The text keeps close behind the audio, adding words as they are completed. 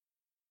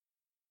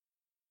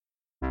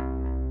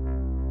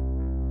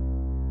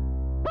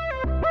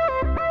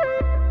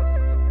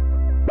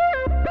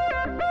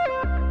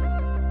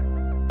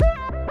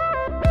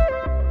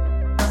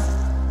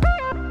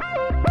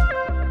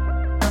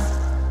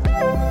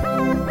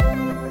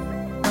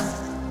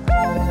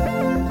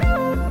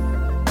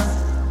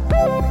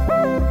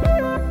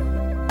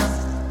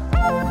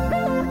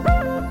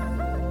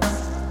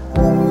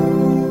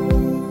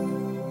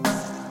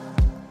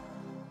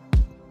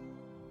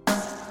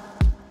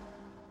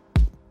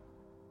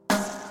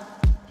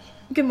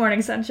Good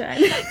morning,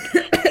 sunshine.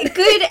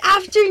 Good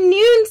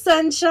afternoon,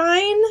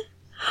 sunshine.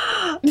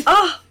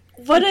 Oh,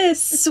 what a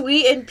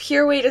sweet and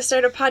pure way to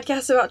start a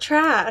podcast about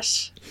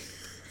trash.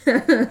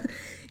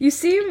 You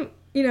seem,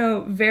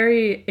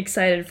 very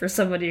excited for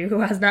somebody who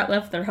has not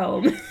left their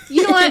home.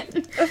 You know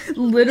what?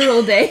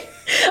 Literal day.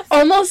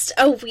 Almost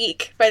a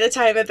week by the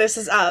time that this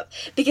is up.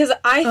 Because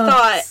I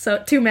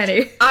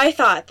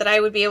thought that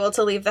I would be able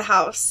to leave the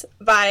house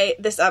by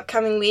this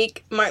upcoming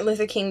week, Martin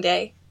Luther King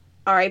Day,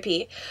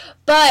 R.I.P.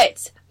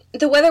 But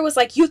the weather was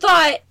like, you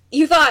thought,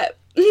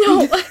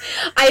 no,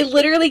 I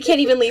literally can't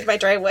even leave my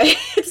driveway.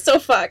 It's so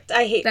fucked.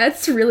 I hate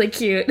That's really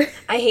cute.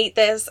 I hate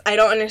this. I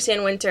don't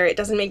understand winter. It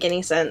doesn't make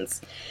any sense.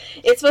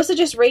 It's supposed to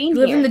just rain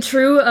here. Living the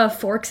true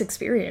Forks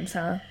experience,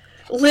 huh?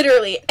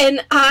 Literally.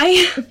 And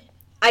I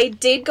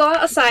did go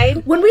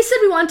outside. When we said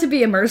we want to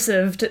be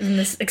immersive in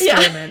this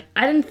experiment,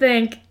 I didn't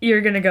think you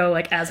were going to go,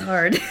 as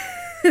hard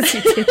as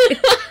you did.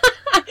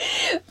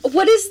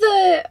 What is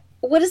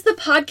the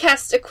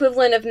podcast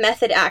equivalent of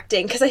method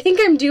acting? Because I think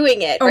I'm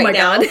doing it right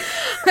now. Oh my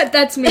god.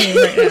 That's me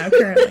right now,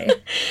 currently.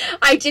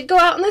 I did go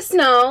out in the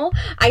snow.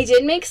 I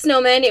did make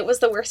snowmen. It was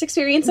the worst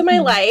experience of my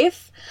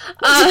life.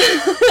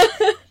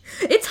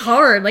 It's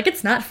hard.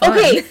 It's not fun.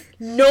 Okay,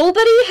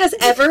 nobody has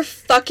ever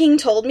fucking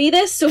told me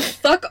this, so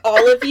fuck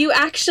all of you,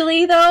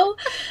 actually, though.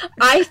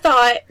 I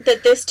thought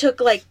that this took,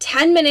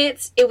 10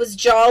 minutes. It was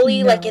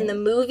jolly, like in the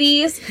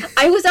movies.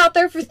 I was out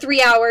there for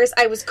 3 hours.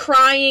 I was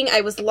crying.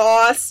 I was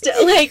lost.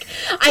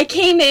 I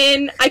came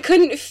in. I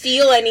couldn't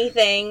feel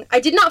anything.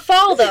 I did not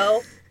fall,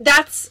 though.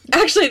 That's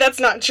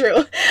not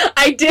true.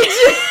 I did.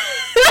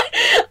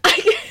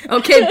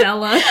 Okay,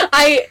 Bella.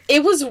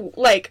 It was,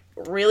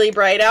 really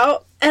bright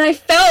out. And I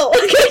fell.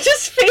 I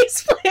just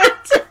face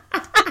planted.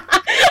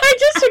 I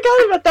just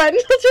forgot about that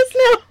until just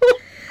now.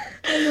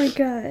 Oh my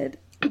god.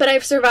 But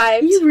I've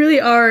survived. You really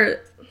are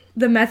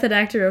the method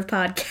actor of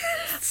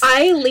podcasts.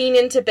 I lean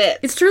into bits.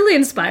 It's truly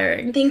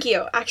inspiring. Thank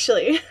you,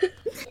 actually.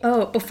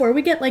 Oh, before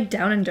we get,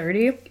 down and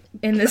dirty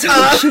in this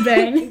whole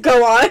shebang.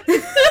 Go on.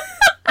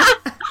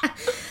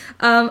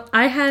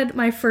 I had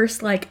my first,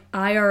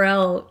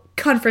 IRL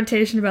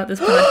confrontation about this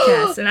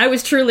podcast, and I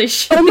was truly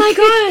shocked. Oh my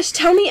gosh,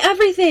 tell me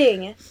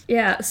everything.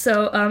 Yeah,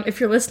 so if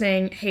you're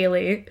listening,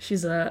 Haley,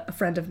 she's a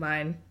friend of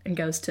mine and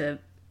goes to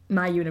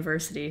my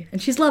university, and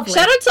she's lovely.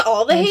 Shout out to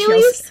all the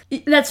Haleys.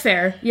 That's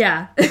fair,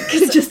 yeah.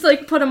 Just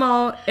put them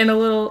all in a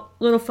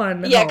little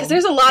fun. Yeah, because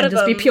there's a lot of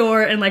them. Just be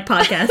pure and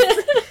podcasts.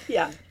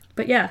 Yeah.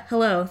 But yeah,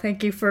 hello.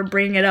 Thank you for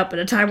bringing it up at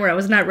a time where I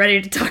was not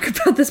ready to talk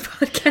about this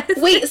podcast.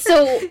 Wait,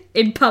 so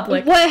in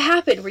public, what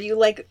happened? Were you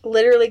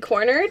literally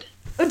cornered?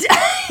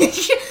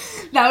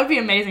 That would be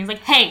amazing.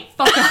 It's hey,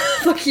 fuck off,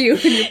 fuck you.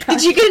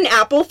 Did you get an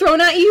apple thrown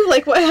at you?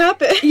 What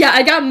happened? Yeah,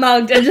 I got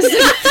mugged and just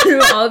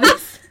threw all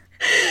this.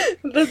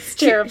 That's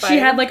terrifying. She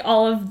had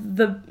all of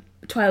the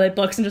Twilight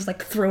books and just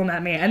threw them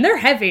at me, and they're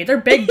heavy. They're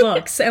big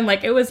books, and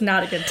it was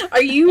not a good time.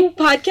 Are you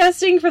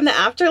podcasting from the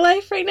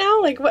afterlife right now?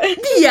 What?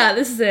 Yeah,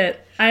 this is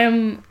it. I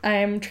am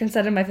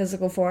transcending my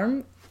physical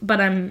form, but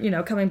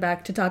I'm coming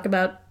back to talk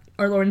about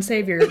our Lord and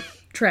Savior.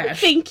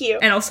 Trash. Thank you.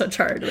 And also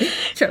Charlie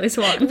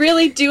Swan.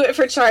 Really do it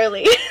for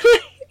Charlie.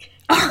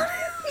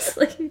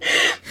 Honestly.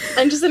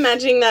 I'm just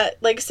imagining that,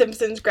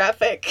 Simpsons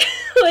graphic.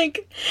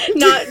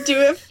 Not do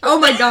it. Oh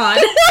my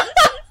god.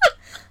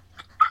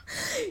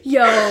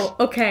 Yo,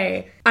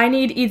 okay. I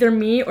need either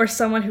me or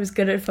someone who's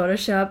good at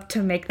Photoshop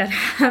to make that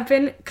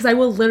happen, because I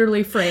will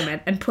literally frame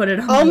it and put it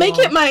on I'll my make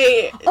wall. it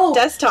my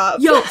desktop.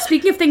 Yo,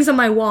 speaking of things on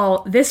my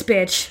wall, this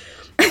bitch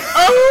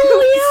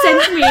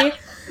sent me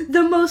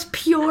the most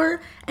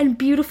pure and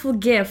beautiful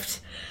gift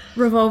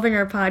revolving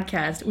our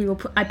podcast.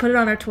 I put it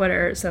on our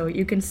Twitter so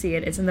you can see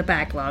it. It's in the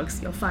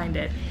backlogs. You'll find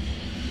it.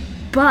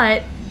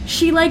 But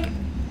she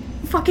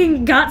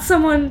fucking got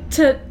someone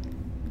to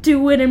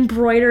do an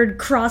embroidered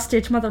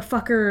cross-stitch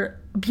motherfucker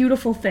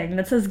beautiful thing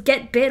that says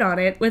 "Get Bit" on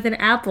it with an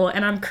apple,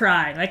 and I'm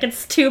crying.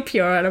 It's too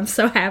pure, and I'm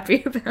so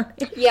happy about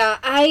it. Yeah,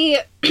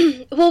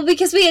 well,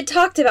 because we had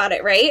talked about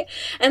it, right?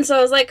 And so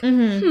I was like,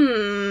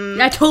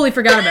 I totally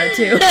forgot about it,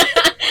 too.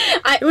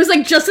 It was,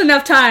 just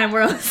enough time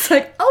where I was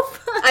like, oh,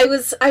 fuck.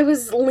 I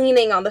was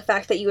leaning on the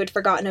fact that you had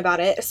forgotten about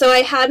it. So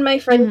I had my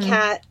friend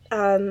Kat,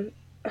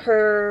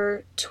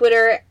 her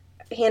Twitter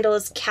handle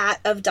is Cat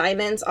of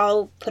Diamonds.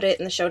 I'll put it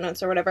in the show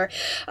notes or whatever.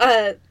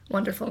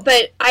 Wonderful.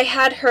 But I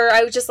had her,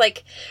 I was just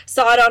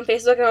saw it on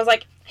Facebook and I was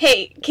like,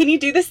 hey, can you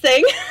do this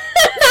thing?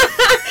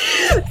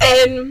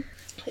 And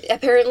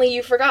apparently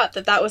you forgot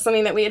that was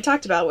something that we had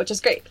talked about, which is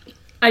great.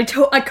 I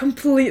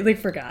completely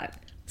forgot.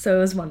 So it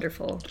was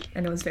wonderful,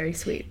 and it was very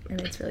sweet, and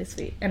it's really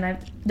sweet. And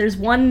there's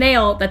one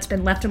nail that's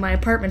been left in my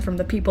apartment from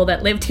the people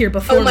that lived here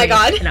before me. Oh my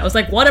god. And I was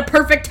like, what a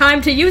perfect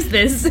time to use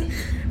this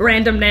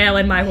random nail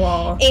in my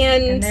wall.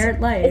 And there it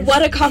lies.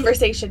 What a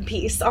conversation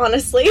piece,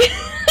 honestly.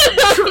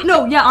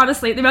 No, yeah,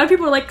 honestly. The amount of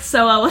people are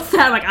so, what's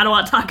that? I don't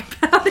want to talk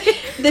about it.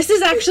 This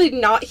is actually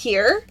not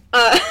here.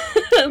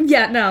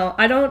 Yeah, no,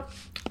 I don't.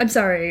 I'm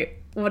sorry.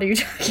 What are you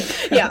talking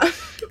about? Yeah.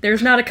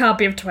 There's not a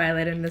copy of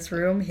Twilight in this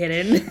room,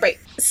 hidden. Right.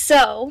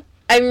 So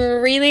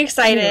I'm really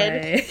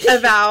excited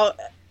about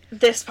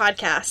this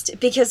podcast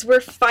because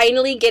we're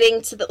finally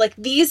getting to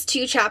these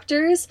 2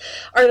 chapters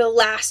are the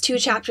last 2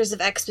 chapters of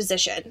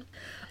exposition.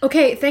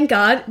 Okay, thank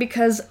God,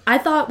 because I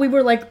thought we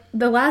were, like,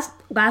 the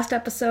last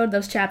episode,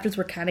 those chapters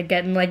were kind of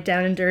getting, like,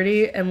 down and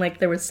dirty, and, like,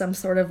 there was some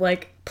sort of,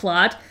 like,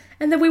 plot,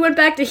 and then we went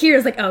back to here,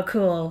 it's like, oh,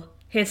 cool,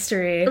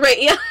 history.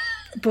 Right, yeah.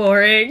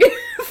 Boring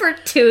for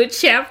 2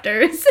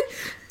 chapters.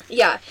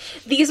 Yeah,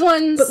 these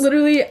ones... But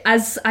literally,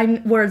 as I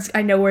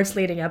know where it's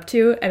leading up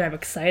to, and I'm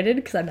excited,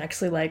 because I'm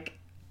actually, like,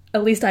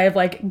 at least I have,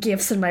 like,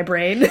 gifts in my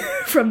brain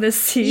from this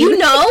scene. You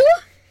know?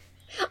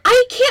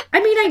 I can't... I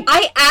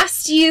I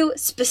asked you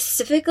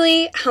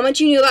specifically how much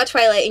you knew about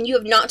Twilight, and you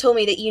have not told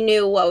me that you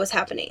knew what was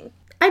happening.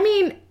 I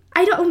mean,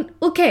 I don't...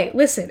 Okay,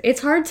 listen,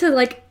 it's hard to,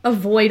 like,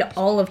 avoid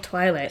all of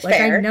Twilight. Like,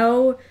 Fair. I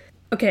know...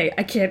 Okay,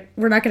 I can't...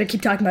 We're not going to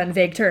keep talking about it in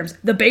vague terms.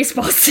 The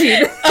baseball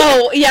scene.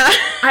 Oh, yeah.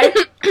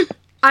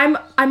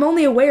 I'm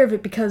only aware of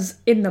it because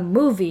in the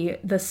movie,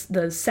 the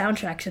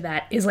soundtrack to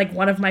that is, like,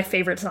 one of my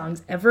favorite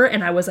songs ever,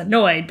 and I was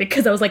annoyed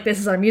because I was like, this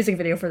is our music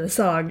video for the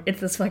song. It's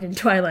this fucking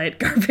Twilight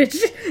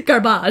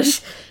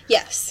garbage.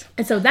 Yes.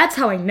 And so that's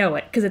how I know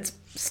it, because it's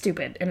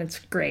stupid, and it's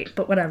great,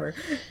 but whatever.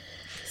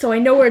 So I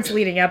know where it's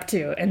leading up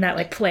to, and that,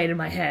 like, played in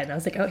my head, and I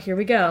was like, oh, here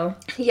we go.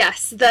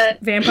 Yes, the...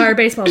 Vampire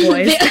Baseball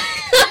Boys.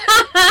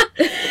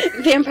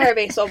 Vampire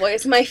Baseball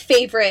Boys, my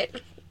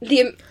favorite...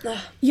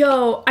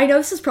 Yo, I know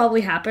this has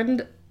probably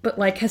happened, but,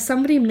 like, has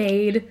somebody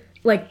made,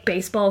 like,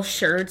 baseball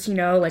shirts, you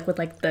know, like, with,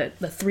 like, the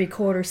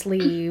 3/4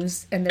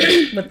 sleeves, and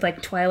then with,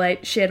 like,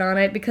 Twilight shit on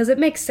it? Because it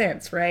makes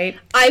sense, right?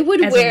 I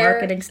would As wear a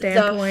marketing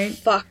standpoint. the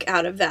fuck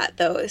out of that,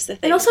 though, is the thing.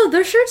 And also,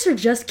 their shirts are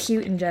just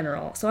cute in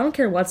general, so I don't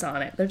care what's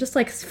on it. They're just,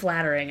 like,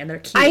 flattering, and they're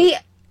cute.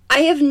 I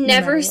have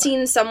never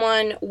seen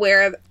someone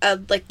wear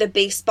like, the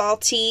baseball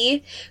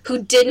tee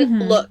who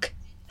didn't look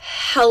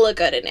hella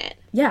good in it.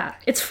 Yeah,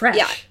 it's fresh.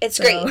 Yeah, it's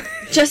great.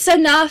 Just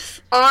enough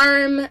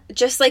arm,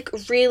 just, like,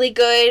 really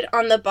good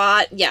on the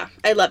bot. Yeah,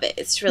 I love it.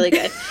 It's really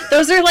good.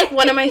 Those are, like,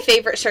 one of my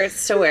favorite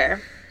shirts to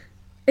wear.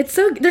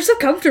 They're so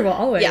comfortable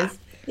always.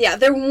 Yeah,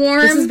 they're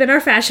warm. This has been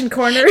our fashion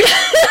corner.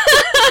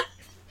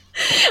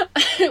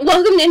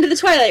 Welcome into the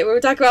Twilight, where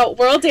we talk about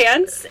world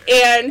dance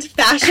and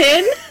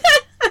fashion.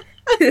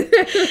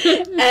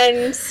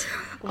 And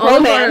all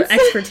of romance. our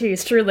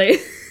expertise, truly.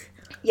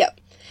 Yep.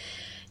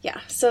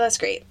 Yeah, so that's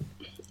great.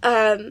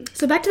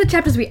 So back to the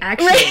chapters we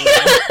actually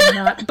read,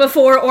 not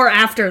before or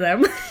after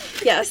them.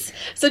 Yes.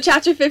 So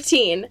chapter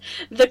 15,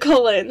 The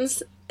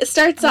Cullens. It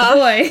starts off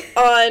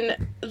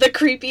on the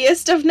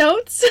creepiest of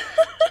notes.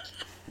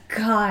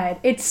 God,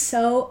 it's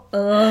so...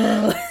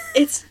 Ugh.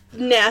 It's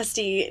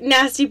nasty.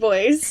 Nasty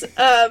boys.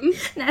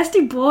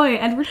 Nasty boy,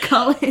 Edward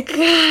Cullen.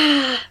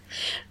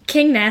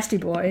 King Nasty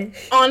Boy.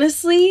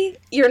 Honestly,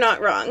 you're not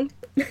wrong.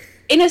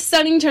 In a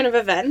stunning turn of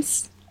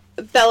events,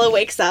 Bella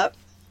wakes up,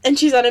 and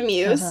she's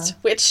unamused,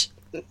 which,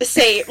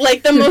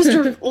 like, the most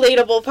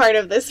relatable part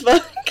of this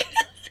book.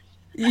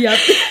 Yep.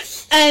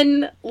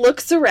 And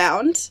looks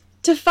around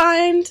to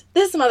find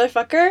this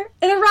motherfucker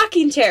in a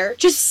rocking chair,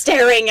 just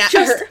staring at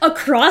her. Just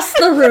across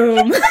the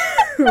room,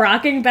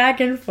 rocking back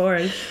and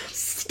forth,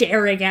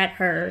 staring at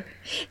her.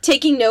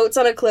 Taking notes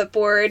on a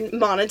clipboard,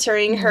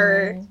 monitoring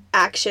her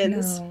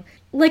actions. No.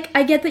 Like,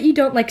 I get that you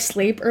don't, like,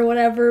 sleep or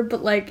whatever,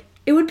 but, like,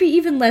 it would be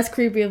even less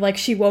creepy if, like,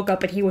 she woke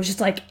up and he was just,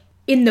 like,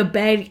 in the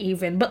bed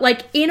even, but,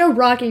 like, in a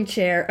rocking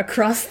chair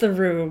across the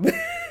room,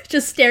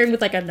 just staring with,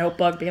 like, a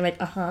notebook, being like,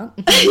 yes,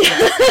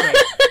 great,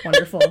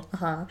 wonderful,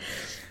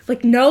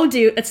 Like, no,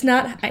 dude, that's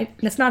not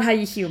how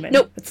you human.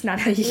 Nope. That's not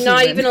how you human.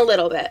 Not even a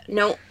little bit.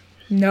 Nope.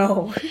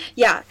 No.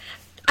 Yeah.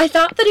 I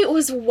thought that it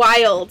was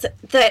wild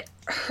that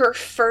her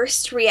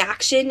first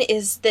reaction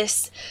is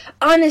this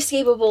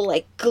unescapable,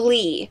 like,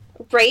 glee,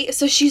 right?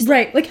 So she's...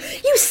 Right, like,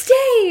 you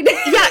stayed!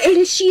 Yeah,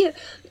 and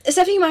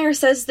Stephenie Meyer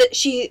says that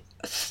she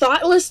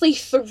thoughtlessly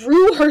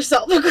threw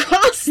herself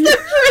across the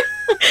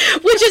room,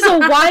 which is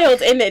a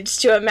wild image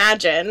to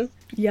imagine.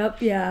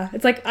 Yep, yeah.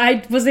 It's like,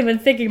 I wasn't even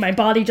thinking, my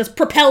body just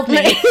propelled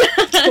me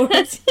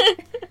towards...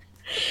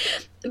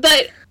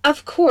 But,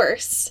 of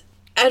course,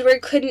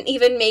 Edward couldn't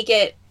even make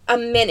it a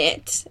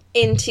minute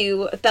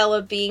into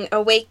Bella being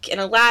awake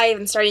and alive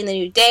and starting the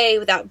new day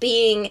without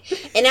being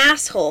an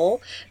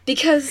asshole,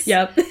 because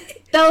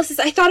Bella says,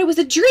 I thought it was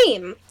a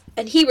dream.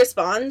 And he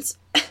responds,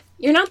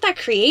 you're not that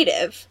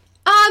creative.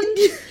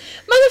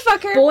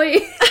 Motherfucker. Boy.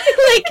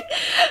 Like,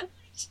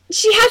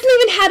 she hasn't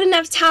even had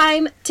enough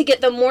time to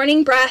get the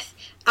morning breath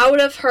out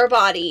of her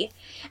body,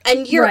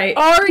 and you're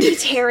already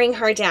tearing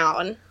her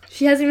down.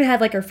 She hasn't even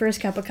had, like, her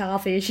first cup of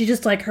coffee. She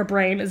just, like, her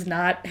brain is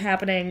not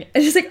happening.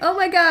 And she's like, oh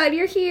my god,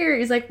 you're here.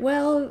 He's like,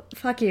 well,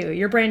 fuck you.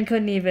 Your brain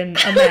couldn't even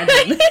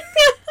imagine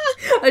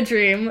a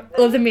dream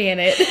with me in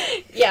it.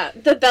 Yeah,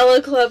 the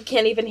Bella Club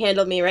can't even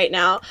handle me right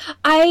now.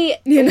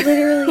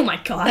 Literally... Oh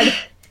my god.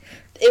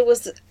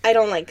 I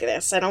don't like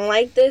this. I don't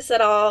like this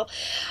at all.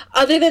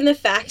 Other than the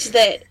fact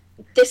that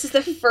this is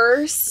the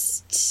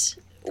first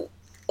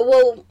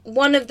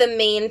one of the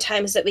main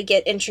times that we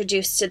get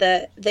introduced to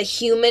the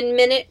human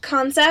minute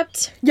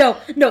concept. Yo,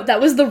 no, that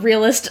was the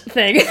realest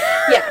thing.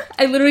 Yeah.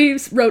 I literally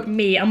wrote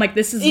me. I'm like,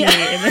 this is me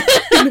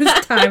in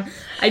this time.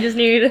 I just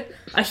need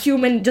a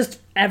human just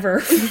ever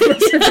for the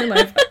rest of my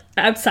life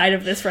outside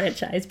of this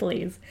franchise,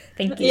 please.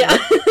 Thank you. Yeah.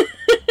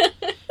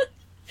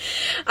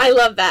 I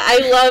love that.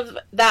 I love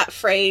that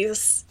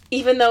phrase,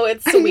 even though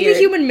it's I need weird. a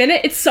human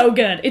minute. It's so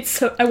good.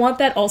 I want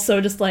that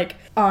also just like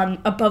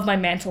on above my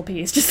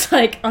mantelpiece, just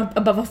like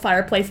above a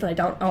fireplace that I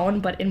don't own,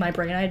 but in my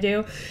brain I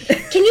do.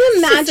 Can you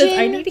imagine?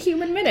 I need a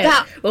human minute.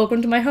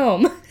 Welcome to my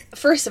home.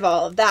 First of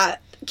all,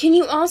 can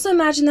you also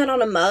imagine that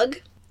on a mug?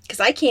 Because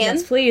I can.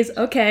 Yes, please.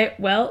 Okay,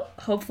 well,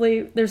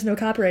 hopefully there's no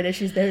copyright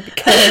issues there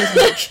because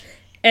much.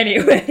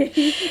 Anyway.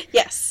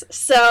 Yes,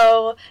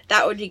 so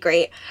that would be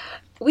great.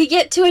 We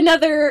get to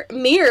another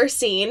mirror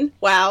scene.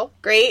 Wow,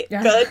 great,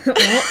 good.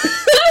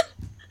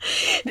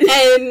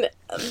 And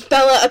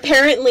Bella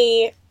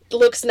apparently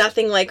looks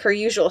nothing like her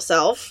usual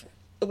self,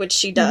 which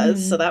she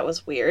does, so that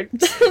was weird.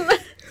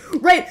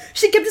 Right,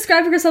 she kept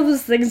describing herself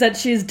as things that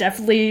she's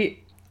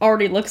definitely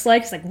already looks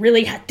like. It's like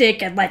really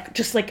hectic and like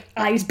just like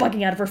eyes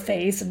bugging out of her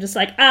face and just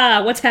like,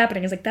 what's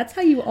happening? It's like, that's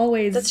how you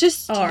always That's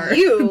just are.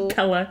 you.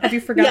 Bella, have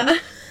you forgotten?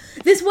 Yeah.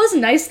 This was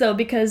nice though,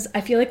 because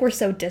I feel like we're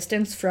so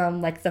distanced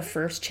from like the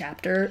first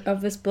chapter of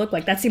this book.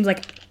 Like that seems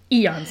like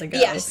eons ago.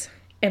 Yes.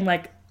 And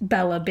like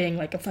Bella being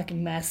like a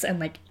fucking mess and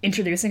like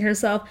introducing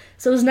herself.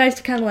 So it was nice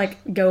to kind of like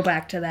go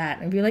back to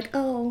that and be like,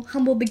 oh,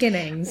 humble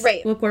beginnings.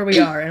 Right. Look where we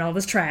are and all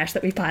this trash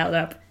that we piled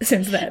up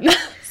since then.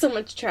 So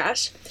much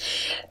trash.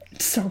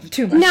 So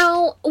too much.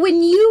 Now,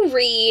 when you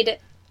read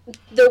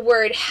the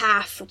word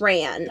half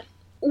ran,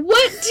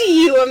 what do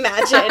you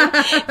imagine?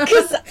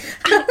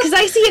 Because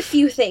I see a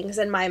few things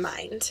in my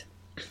mind.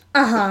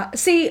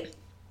 See,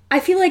 I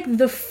feel like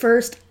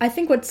I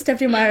think what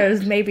Stephanie Meyer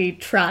is maybe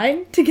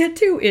trying to get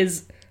to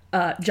is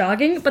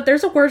jogging, but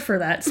there's a word for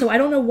that, so I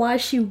don't know why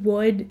she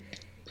would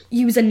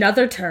use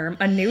another term,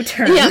 a new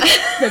term,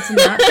 that's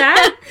not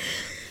that.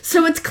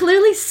 So it's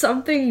clearly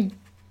something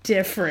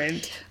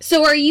different.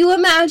 So are you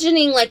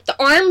imagining, like, the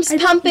arms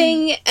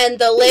pumping and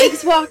the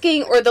legs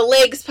walking, or the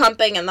legs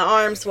pumping and the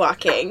arms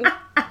walking?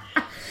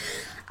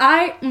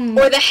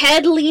 Or the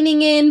head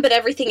leaning in, but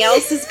everything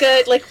else is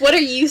good? Like, what are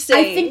you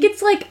saying? I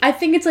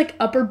think it's like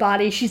upper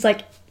body.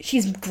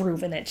 She's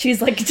grooving it. She's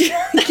like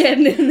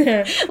getting in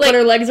there, but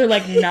her legs are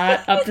like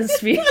not up to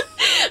speed.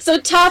 So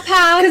top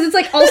half, because it's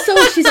like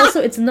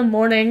it's in the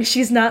morning.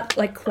 She's not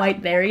like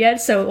quite there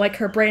yet. So like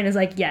her brain is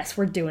like, yes,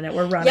 we're doing it,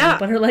 we're running. Yeah.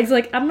 But her legs are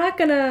like, I'm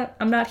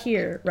not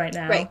here right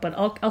now. Right. But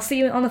I'll see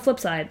you on the flip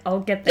side. I'll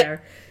get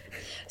there.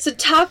 So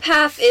top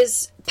half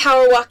is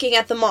power walking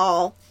at the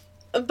mall.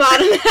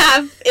 Bottom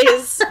half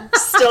is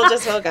still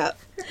just woke up.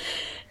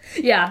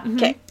 Yeah. Mm-hmm.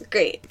 Okay,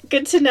 great.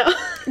 Good to know.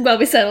 Well,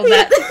 we settled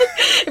that.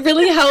 It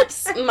really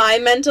helps my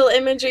mental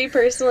imagery,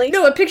 personally.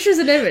 No, a picture's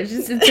an image.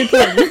 It's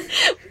important.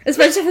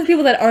 Especially for the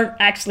people that aren't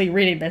actually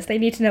reading this. They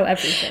need to know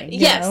everything.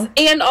 Yes, know?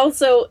 And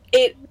also,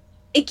 it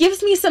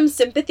gives me some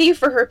sympathy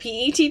for her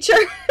PE teacher.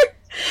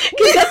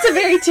 Because that's a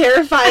very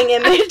terrifying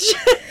image.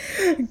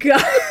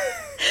 God.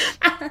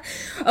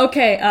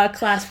 Okay,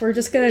 class, we're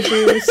just gonna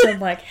do some,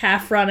 like,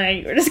 half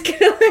running. We're just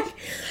gonna, like,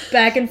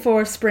 back and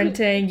forth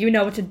sprinting. You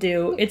know what to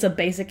do. It's a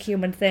basic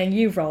human thing.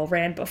 You've all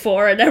ran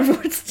before, and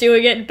everyone's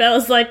doing it, and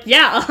Bella's like,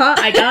 yeah,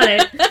 I got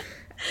it.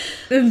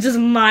 And just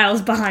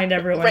miles behind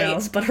everyone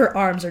else, but her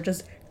arms are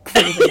just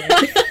grooving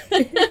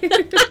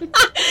it.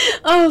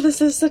 Oh,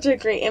 this is such a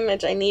great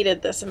image. I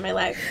needed this in my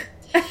life.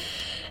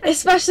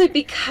 Especially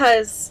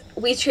because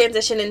we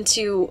transition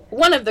into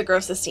one of the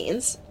grossest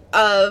scenes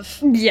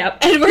of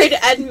Edward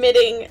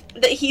admitting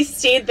that he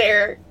stayed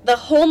there the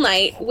whole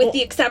night with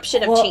the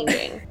exception of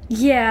changing.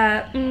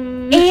 Yeah.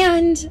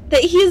 And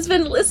that he's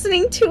been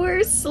listening to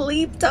her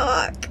sleep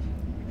talk.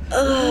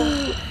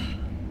 Ugh.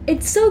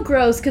 It's so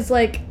gross because,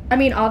 like, I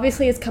mean,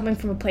 obviously it's coming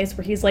from a place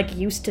where he's, like,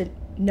 used to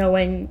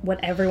knowing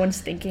what everyone's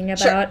thinking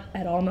about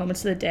at all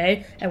moments of the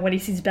day. And when he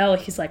sees Bella,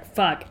 he's like,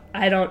 fuck,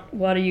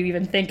 what are you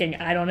even thinking?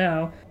 I don't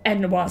know.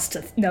 And wants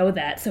to know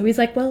that. So he's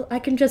like, well, I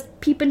can just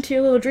peep into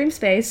your little dream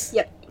space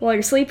while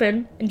you're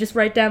sleeping and just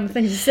write down the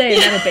things you say,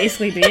 and that'll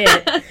basically be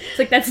it. It's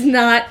like, that's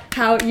not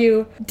how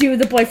you do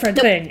the boyfriend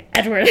thing,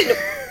 Edward.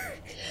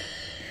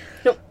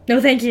 Nope. No,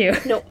 thank you.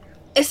 Nope.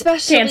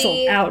 Especially...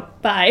 Cancel.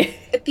 Out. Bye.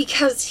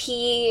 Because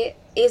he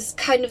is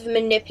kind of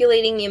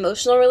manipulating the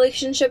emotional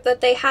relationship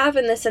that they have,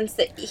 in the sense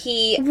that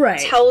he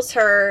tells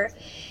her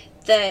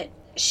that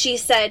she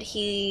said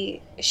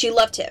she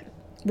loved him.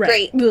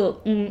 Right.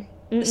 Great.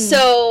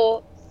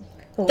 So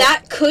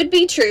that could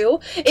be true.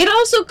 It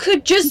also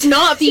could just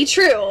not be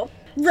true.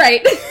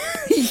 Right.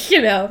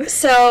 You know.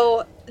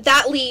 So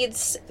that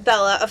leads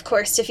Bella, of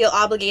course, to feel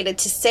obligated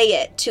to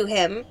say it to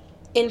him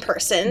in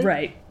person.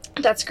 Right.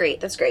 That's great.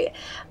 That's great.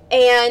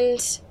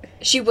 And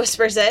she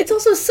whispers it. It's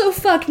also so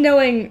fucked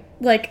knowing,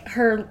 like,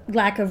 her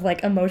lack of,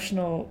 like,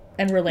 emotional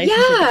and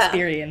relationship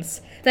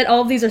experience. That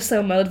all of these are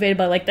so motivated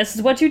by, like, this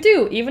is what you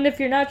do. Even if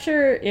you're not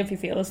sure if you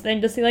feel this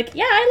thing, just be like,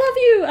 yeah, I love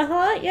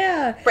you.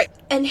 Yeah. Right.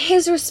 And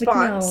his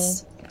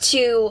response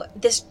to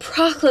this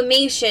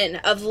proclamation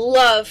of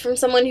love from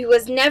someone who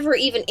has never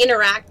even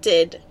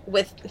interacted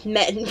with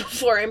men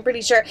before, I'm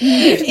pretty sure,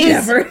 is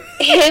Never.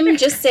 him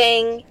just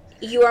saying,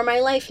 "You are my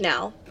life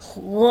now."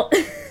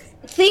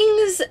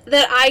 Things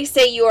that I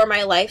say "you are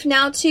my life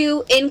now"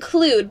 to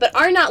include, but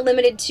are not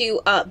limited to,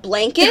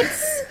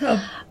 blankets,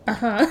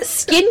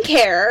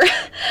 skincare,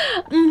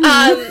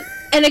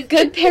 and a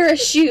good pair of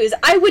shoes.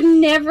 I would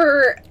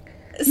never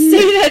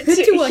say that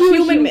to a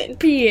human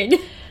being.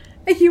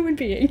 A human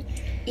being.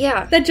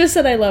 Yeah. That just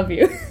said I love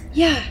you.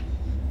 Yeah.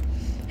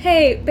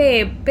 Hey,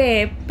 babe,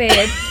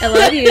 I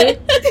love you.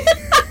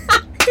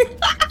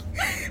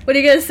 What are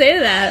you gonna say to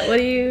that?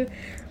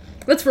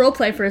 Let's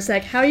roleplay for a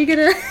sec. How are you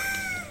gonna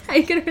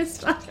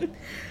respond?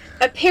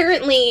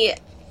 Apparently,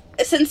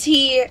 since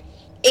he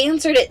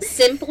answered it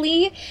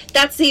simply,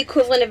 that's the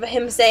equivalent of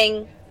him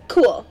saying,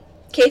 "Cool.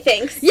 Okay,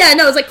 thanks." Yeah,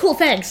 no, it's like, "Cool,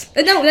 thanks."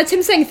 No, that's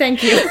him saying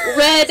thank you.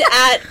 Read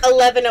at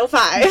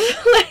 11:05.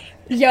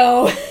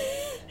 Yo.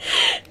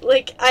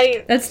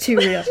 That's too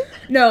real.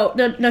 No,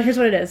 here's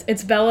what it is.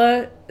 It's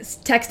Bella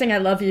texting "I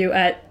love you"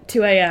 at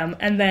 2 a.m.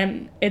 and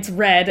then it's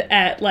read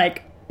at 10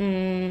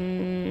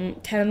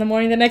 in the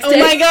morning the next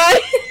day. Oh my god.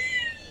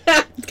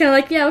 It's kind of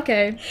like, yeah,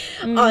 okay.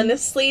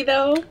 Honestly,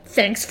 though.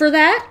 Thanks for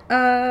that,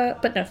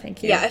 but no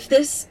thank you. Yeah, if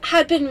this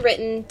had been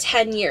written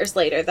 10 years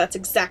later, that's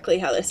exactly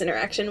how this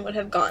interaction would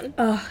have gone.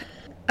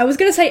 I was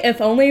gonna say if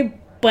only,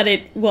 but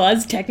it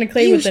was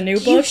technically with the new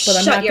book, but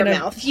I'm not gonna... Shut your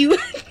mouth. You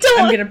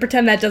don't... I'm gonna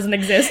pretend that doesn't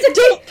exist.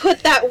 Don't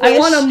put that wish... I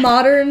want a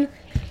modern...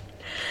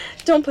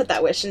 Don't put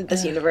that wish into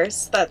this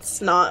universe.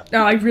 That's not...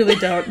 No, I really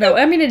don't. No,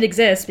 I mean, it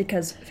exists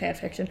because fan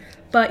fiction,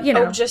 but, you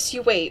know... Oh, just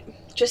you wait.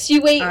 Just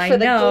you wait for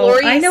the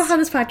glorious... I know how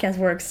this podcast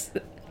works,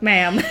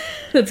 ma'am.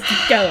 Let's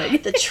keep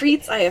going. The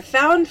treats I have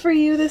found for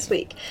you this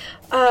week.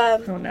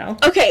 Oh no.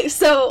 Okay,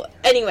 so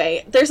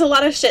anyway, there's a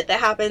lot of shit that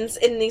happens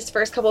in these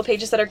first couple of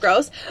pages that are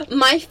gross.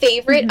 My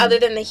favorite, other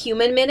than the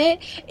human minute,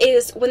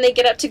 is when they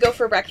get up to go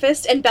for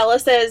breakfast and Bella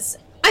says,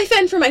 "I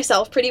fend for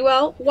myself pretty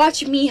well.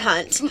 Watch me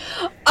hunt."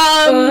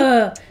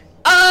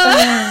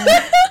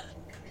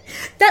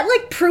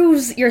 That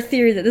proves your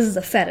theory that this is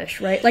a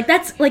fetish, right?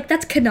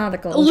 That's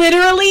canonical.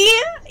 Literally,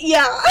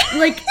 yeah.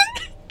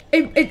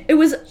 It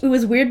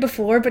was weird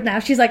before, but now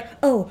she's like,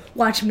 "Oh,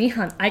 watch me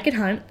hunt. I can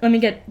hunt. Let me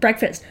get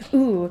breakfast."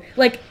 Ooh,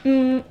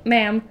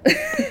 ma'am,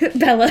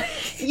 Bella.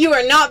 You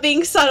are not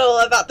being subtle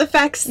about the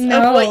facts of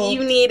what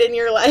you need in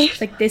your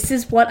life. This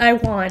is what I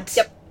want.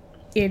 Yep.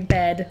 In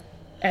bed,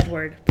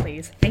 Edward,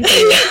 please. Thank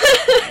you.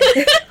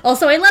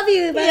 Also, I love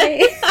you.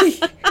 Bye.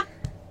 Yeah.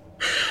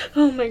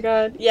 Oh my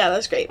god. Yeah,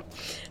 that's great.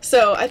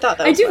 So I thought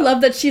that was I do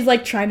love that she's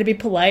trying to be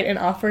polite and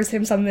offers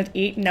him something to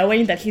eat,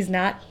 knowing that he's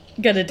not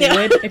gonna do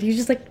it, and he's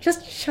just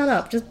just shut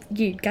up, just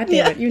eat,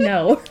 goddamn it, you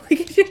know.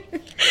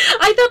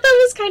 I thought that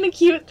was kind of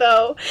cute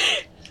though.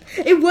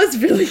 It was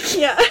really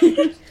cute. Yeah.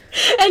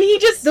 And he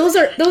just... Those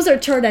are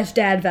Chardash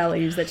dad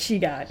values that she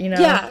got, you know?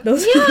 Yeah.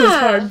 Those are those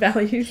hard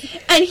values.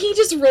 And he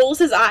just rolls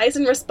his eyes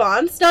in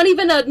response, not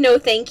even a no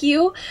thank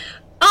you.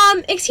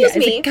 Excuse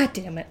me. God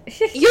damn it.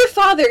 Your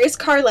father is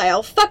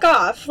Carlisle. Fuck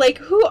off.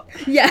 Who...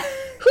 Yeah.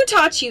 Who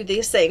taught you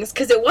these things?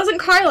 Because it wasn't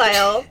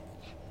Carlisle.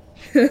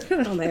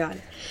 Oh my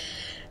god.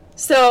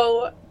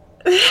 So,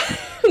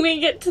 we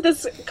get to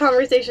this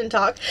conversation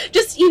talk.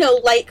 Just,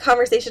 light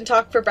conversation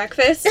talk for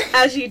breakfast,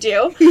 as you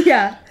do.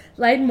 Yeah.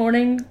 Light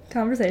morning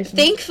conversation.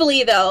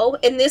 Thankfully, though,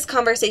 in this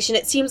conversation,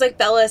 it seems like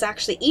Bella is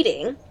actually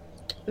eating.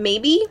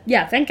 Maybe?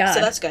 Yeah, thank God.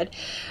 So that's good.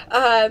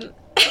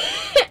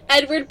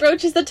 Edward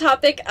broaches the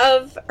topic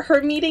of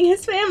her meeting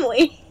his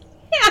family.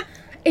 Yeah.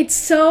 It's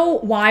so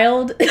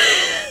wild,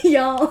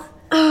 y'all.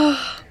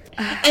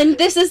 And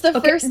this is the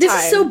first time. This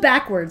is so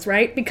backwards,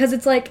 right? Because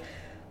it's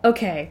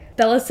okay,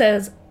 Bella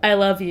says, "I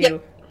love you."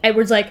 Yep.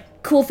 Edward's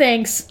like, "Cool,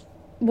 thanks,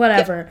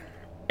 whatever." Yep.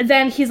 And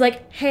then he's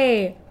like,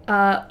 "Hey,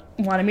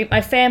 want to meet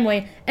my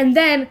family?" And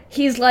then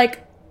he's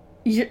like,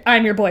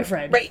 "I'm your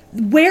boyfriend." Right.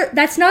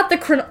 That's not the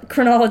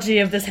chronology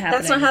of this happening.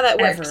 That's not how that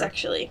works, ever.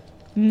 Actually.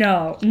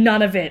 No,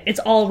 none of it. It's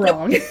all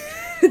wrong. Nope.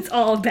 It's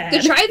all bad.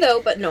 Good try,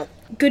 though, but no.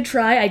 Good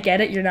try, I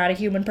get it, you're not a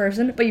human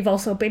person, but you've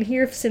also been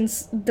here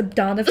since the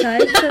dawn of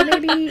time, so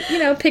maybe,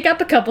 pick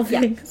up a couple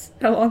things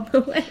along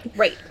the way.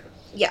 Right.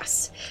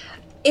 Yes.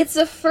 It's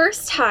the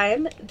first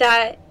time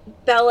that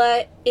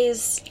Bella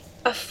is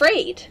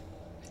afraid.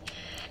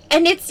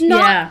 And it's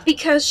not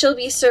because she'll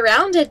be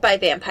surrounded by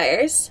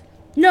vampires.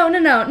 No,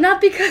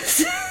 not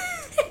because...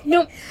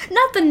 Nope.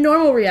 Not the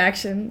normal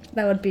reaction.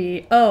 That would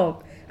be,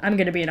 oh, I'm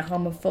gonna be in a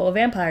home full of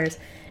vampires.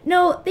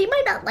 No, they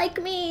might not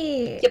like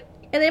me. Yep.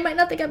 And they might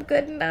not think I'm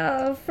good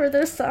enough for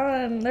their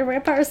son, their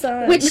vampire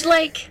son. Which,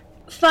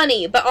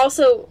 funny, but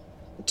also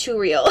too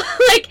real.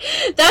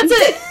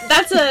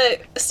 That's a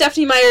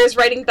Stephenie Meyer is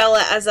writing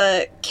Bella as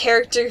a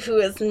character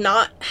who has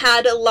not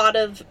had a lot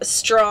of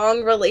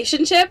strong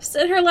relationships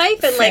in her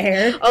life and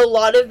Fair. A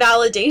lot of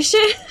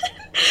validation.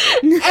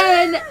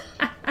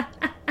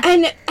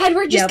 and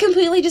Edward just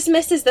completely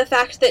dismisses the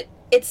fact that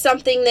it's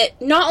something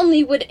that not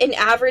only would an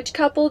average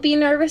couple be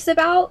nervous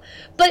about,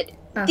 but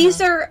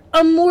these are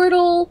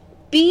immortal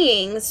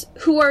beings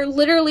who are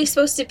literally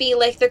supposed to be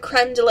like the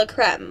creme de la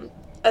creme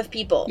of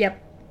people.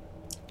 Yep.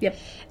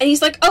 And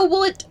he's like, oh,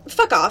 well,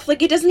 fuck off.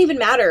 Like, it doesn't even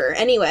matter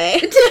anyway.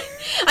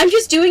 I'm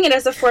just doing it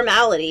as a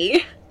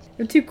formality.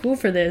 You're too cool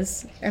for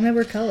this. I'm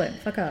Edward Cullen.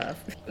 Fuck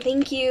off.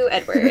 Thank you,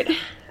 Edward.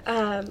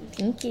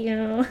 Thank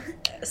you.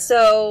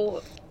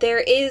 So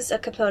there is a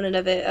component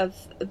of it of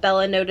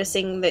Bella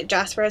noticing that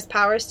Jasper has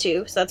powers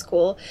too, so that's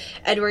cool.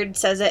 Edward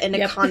says it in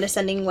a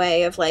condescending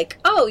way of like,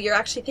 oh, you're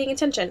actually paying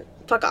attention.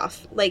 Fuck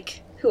off.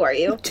 Like, who are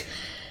you?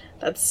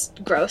 That's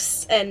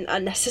gross and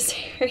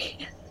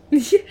unnecessary.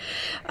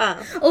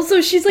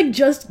 Also, she's like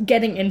just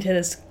getting into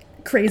this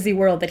crazy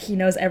world that he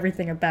knows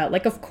everything about.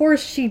 Like, of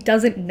course she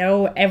doesn't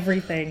know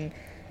everything.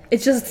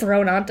 It's just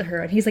thrown onto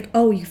her, and he's like,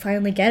 oh, you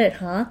finally get it,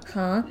 huh?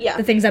 Yeah.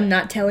 The things I'm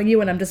not telling you,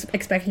 and I'm just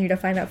expecting you to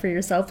find out for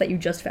yourself that you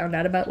just found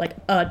out about, like,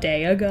 a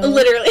day ago.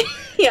 Literally,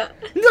 yeah.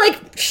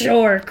 Like,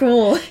 sure,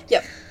 cool.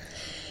 Yep.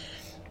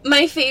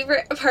 My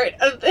favorite part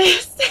of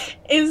this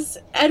is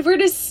Edward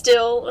is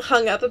still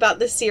hung up about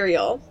the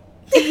cereal.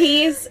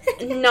 He's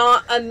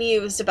not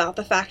amused about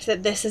the fact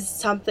that this is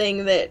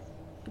something that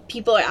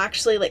people are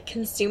actually, like,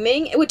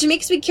 consuming, which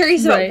makes me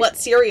curious about what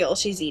cereal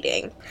she's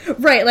eating.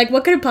 Right, like,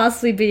 what could it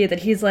possibly be that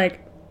he's,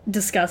 like,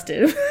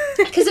 disgusted?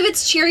 Because if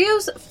it's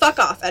Cheerios, fuck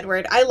off,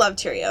 Edward. I love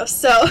Cheerios,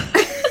 so...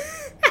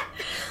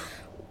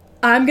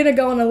 I'm gonna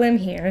go on a limb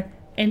here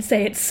and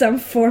say it's some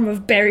form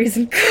of berries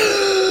and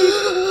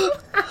cream.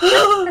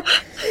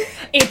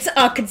 It's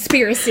a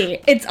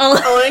conspiracy. It's all...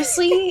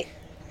 Honestly...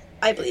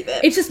 I believe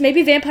it. It's just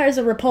maybe vampires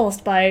are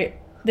repulsed by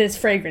this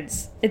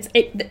fragrance.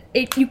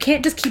 You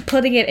can't just keep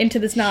putting it into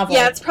this novel.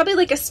 Yeah, it's probably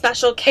like a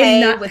special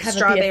K with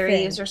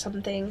strawberries or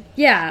something.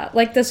 Yeah,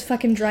 like those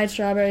fucking dried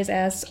strawberries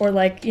ass, or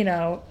like, you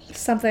know,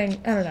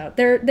 something, I don't know.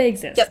 They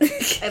exist. Yep,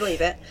 I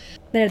believe it.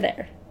 They're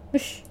there.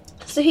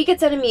 So he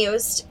gets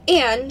unamused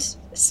and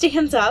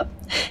stands up.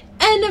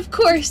 And of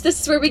course, this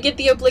is where we get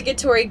the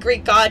obligatory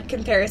Greek god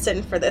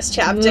comparison for this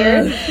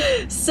chapter.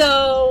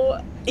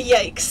 So,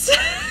 yikes.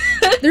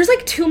 There's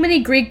like too many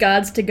Greek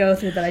gods to go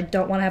through that I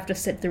don't want to have to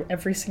sit through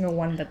every single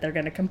one that they're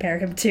going to compare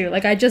him to.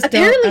 Like, I just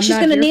Apparently she's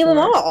going to name them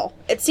all.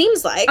 It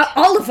seems like.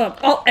 All of them.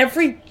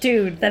 Every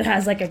dude that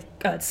has like a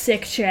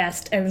sick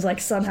chest and is like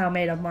somehow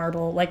made of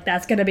marble. Like,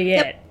 that's going to be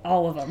it.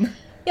 All of them.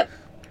 Yep.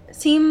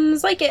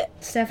 Seems like it.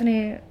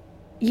 Stephanie,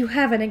 you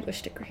have an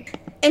English degree.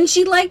 And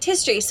she liked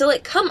history, so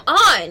like, come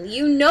on.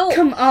 You know.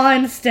 Come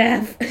on,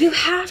 Steph. You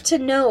have to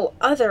know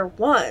other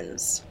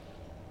ones.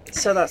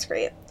 So that's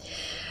great.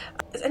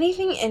 Does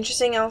anything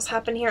interesting else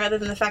happen here other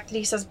than the fact that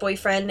he says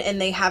boyfriend and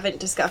they haven't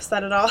discussed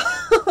that at all?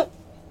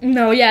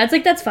 No, yeah, it's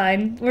like, that's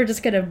fine. We're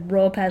just gonna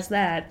roll past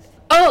that.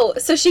 Oh,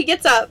 so she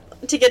gets up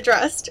to get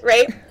dressed,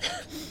 right?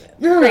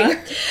 Great.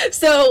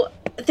 So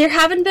there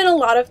haven't been a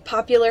lot of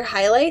popular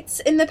highlights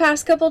in the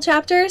past couple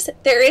chapters.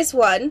 There is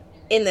one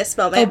in this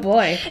moment. Oh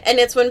boy. And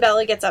it's when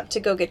Bella gets up to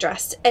go get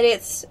dressed. And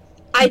it's...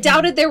 I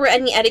doubted there were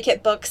any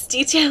etiquette books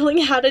detailing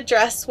how to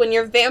dress when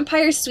your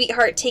vampire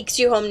sweetheart takes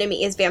you home to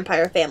meet his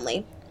vampire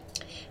family.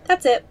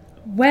 That's it.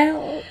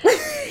 Well...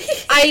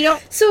 I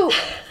don't... So,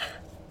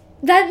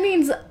 that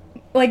means,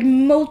 like,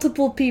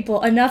 multiple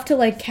people, enough to,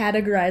 like,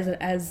 categorize it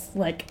as,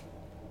 like,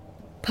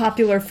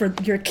 popular for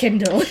your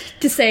Kindle,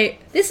 to say,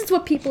 this is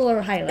what people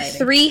are highlighting.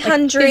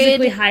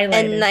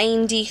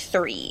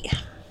 393.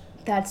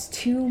 That's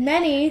too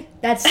many.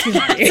 That's too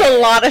many. That's a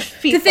lot of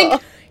people. To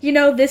think, you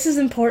know, this is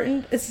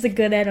important, this is a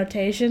good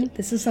annotation,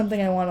 this is something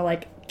I want to,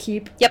 like,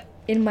 keep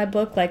in my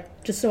book,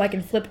 like, just so I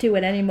can flip to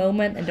at any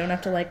moment and don't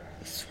have to, like,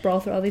 scroll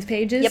through all these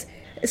pages. Yep.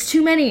 It's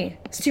too many.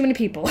 It's too many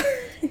people.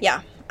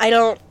 Yeah. I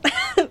don't...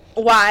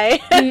 Why?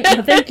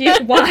 No, thank you.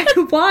 Why?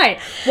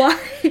 Why?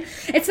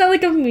 It's not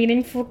like a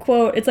meaningful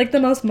quote. It's like the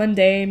most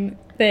mundane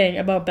thing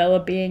about Bella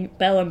being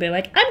Bella and being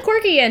like, I'm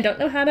quirky and don't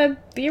know how to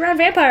be around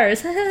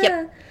vampires.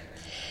 Yep.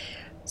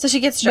 So she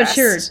gets dressed.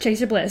 But sure, chase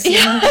your bliss.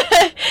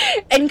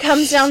 And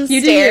comes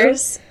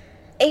downstairs.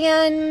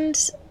 And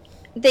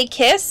they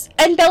kiss.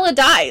 And Bella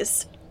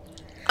dies.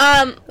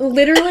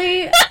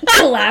 Literally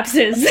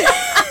collapses.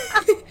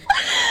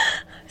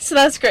 So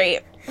that's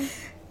great.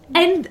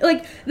 And,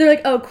 like, they're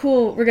like, oh,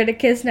 cool, we're gonna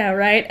kiss now,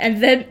 right?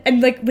 And then,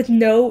 like, with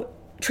no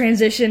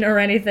transition or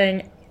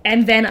anything,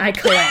 and then I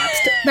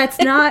collapsed. That's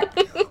not...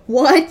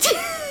 What?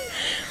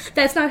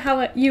 That's not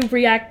how you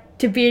react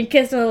to being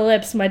kissed on the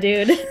lips, my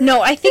dude.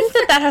 No, I think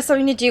that has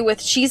something to do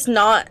with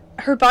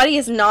her body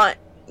is not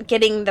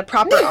getting the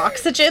proper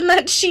oxygen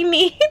that she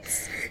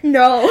needs.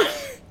 No.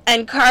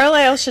 And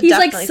Carlisle should he's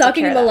definitely like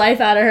sucking the life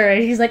out of her,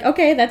 and he's like,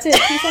 okay, that's it,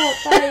 peace out,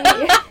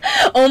 bye.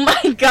 Oh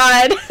my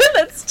god,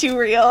 that's too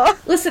real.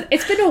 Listen,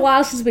 it's been a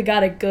while since we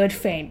got a good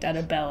feint out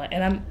of Bella,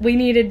 and we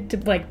needed to,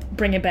 like,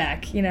 bring it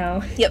back, you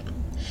know? Yep.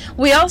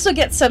 We also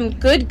get some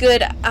good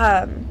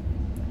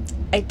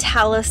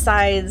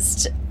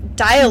italicized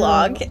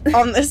dialogue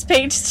on this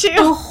page, too.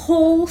 A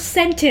whole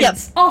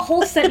sentence. Yep. A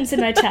whole sentence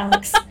in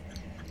italics.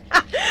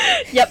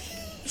 Yep.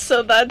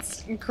 So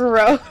that's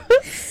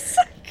gross.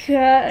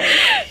 God.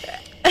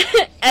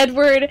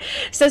 Edward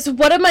says,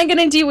 "What am I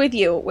gonna do with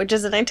you?" Which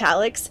is in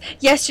italics.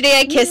 "Yesterday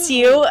I kiss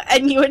you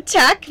and you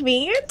attack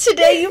me.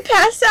 Today you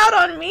pass out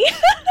on me."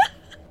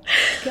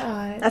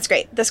 God. That's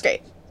great. That's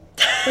great.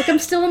 Like, I'm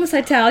still on this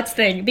italics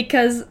thing,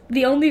 because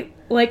the only,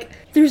 like,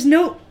 there's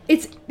no,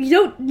 you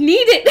don't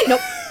need it. Nope.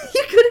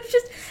 You could have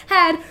just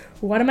had,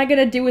 "What am I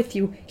gonna do with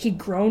you?" He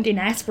groaned in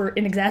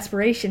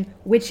exasperation,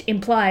 which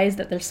implies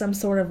that there's some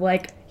sort of,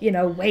 like,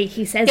 way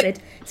he says it,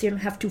 so you don't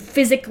have to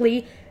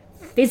physically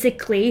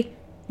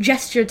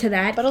gesture to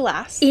that. But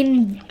alas.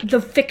 In the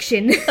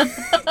fiction.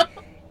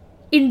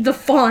 In the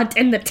font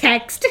and the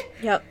text.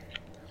 Yep.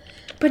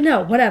 But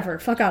no, whatever.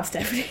 Fuck off,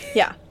 Stephanie.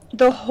 Yeah.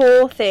 The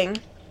whole thing.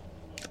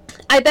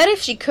 I bet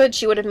if she could,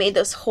 she would have made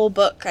this whole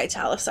book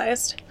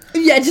italicized.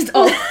 Yeah, just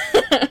all.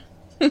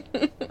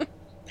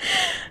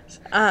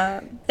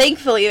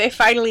 Thankfully, they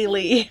finally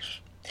leave.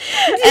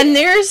 And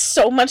there's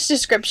so much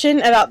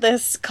description about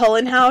this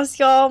Cullen house,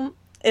 y'all.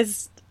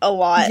 It's a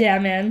lot. Yeah,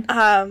 man.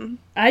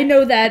 I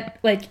know that,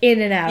 like,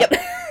 in and out.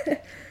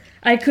 Yep.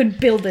 I could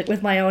build it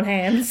with my own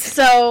hands.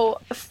 So,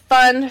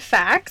 fun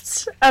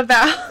fact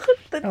about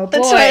the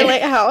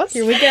Twilight house.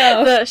 Here we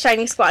go. The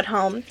Shiny Squad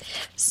home.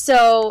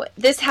 So,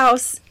 this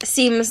house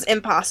seems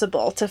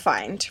impossible to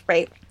find,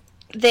 right?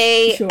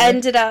 They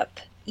ended up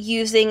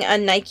using a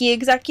Nike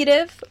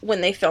executive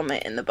when they film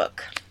it in the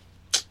book.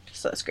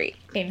 So, that's great.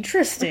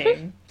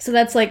 Interesting. So,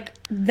 that's, like,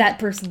 that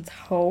person's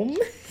home?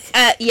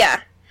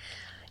 Yeah.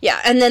 Yeah,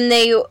 and then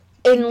they,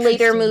 in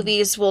later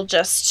movies, will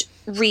just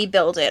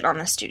rebuild it on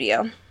a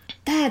studio.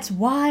 That's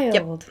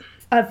wild.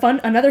 Yep.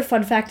 Another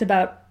fun fact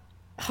about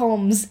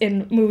homes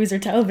in movies or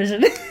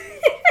television.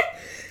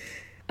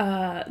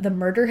 The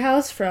murder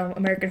house from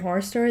American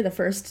Horror Story, the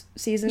first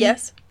season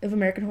of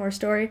American Horror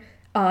Story,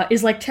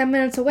 is like 10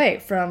 minutes away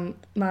from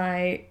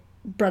my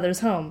brother's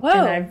home. Whoa.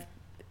 And I've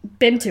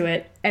been to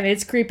it, and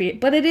it's creepy,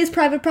 but it is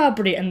private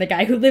property, and the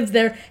guy who lives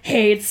there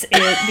hates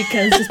it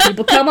because just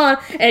people come on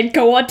and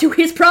go onto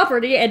his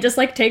property and just,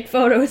 like, take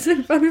photos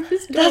in front of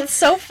his door. That's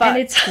so fun. And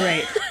it's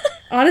great.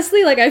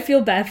 Honestly, like, I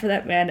feel bad for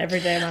that man every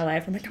day of my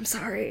life. I'm like, I'm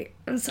sorry.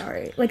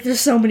 Like, there's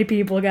so many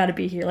people gotta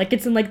be here. Like,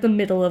 it's in, like, the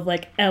middle of,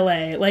 like,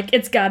 LA. Like,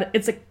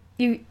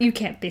 you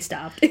can't be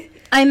stopped.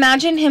 I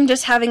imagine him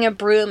just having a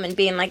broom and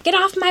being like, "Get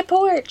off my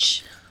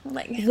porch!"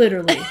 Like,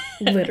 literally.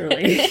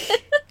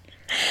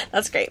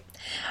 That's great.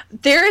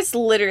 There's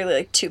literally,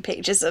 like, 2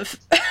 pages of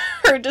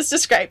her just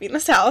describing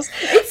this house.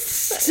 It's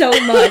so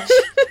much.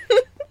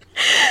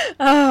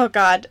 Oh,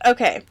 God.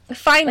 Okay.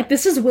 Fine. Like,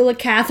 this is Willa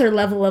Cather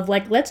level of,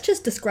 like, let's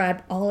just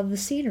describe all of the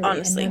scenery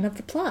Honestly. and none of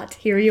the plot.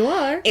 Here you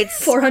are.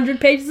 It's 400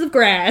 pages of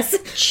grass.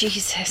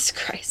 Jesus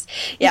Christ.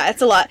 Yeah,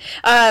 it's a lot.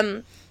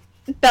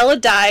 Bella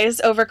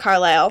dies over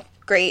Carlisle.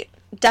 Great.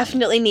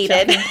 Definitely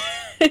needed.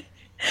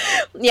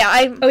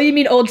 Yeah, Oh, you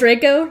mean old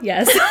Draco?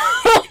 Yes.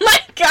 Oh my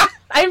God.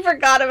 I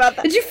forgot about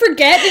that. Did you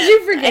forget?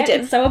 I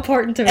did. It's so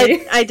important to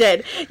me. I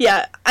did.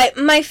 Yeah.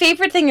 My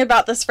favorite thing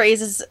about this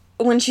phrase is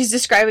when she's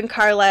describing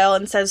Carlisle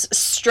and says,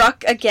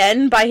 "Struck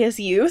again by his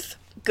youth."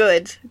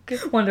 Good.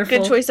 Wonderful.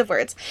 Good choice of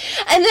words.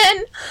 And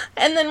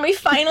then we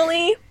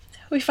finally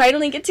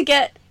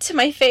get to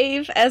my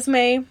fave,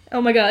 Esme.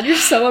 Oh my God, you're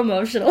so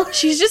emotional.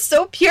 She's just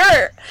so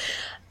pure.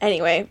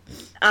 Anyway,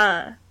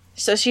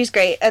 so she's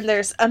great, and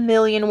there's a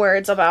million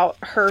words about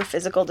her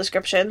physical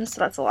description,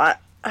 so that's a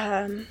lot.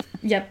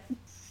 Yep.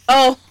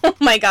 Oh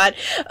my God.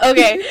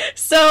 Okay,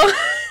 so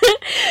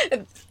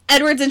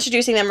Edward's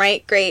introducing them,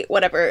 right? Great,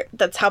 whatever.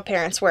 That's how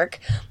parents work.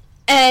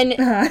 And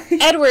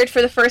Edward,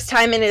 for the first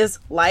time in his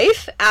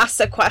life,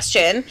 asks a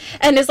question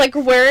and is like,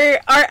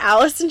 "Where are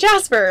Alice and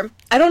Jasper?"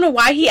 I don't know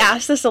why he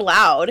asked this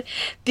aloud,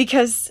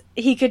 because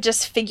he could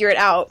just figure it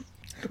out.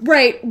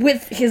 Right,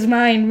 with his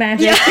mind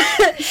magic.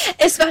 Yeah.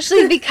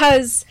 Especially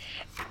because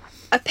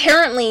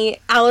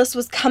apparently Alice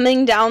was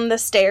coming down the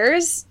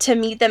stairs to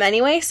meet them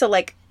anyway, so,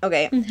 like,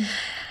 okay. Mm-hmm.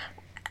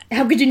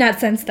 How could you not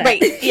sense that?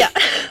 Right, yeah.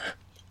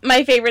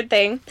 My favorite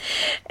thing.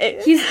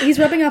 He's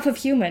rubbing off of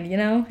human, you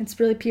know? It's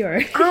really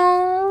pure.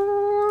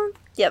 Oh,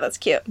 yeah, that's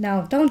cute.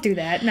 No, don't do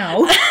that.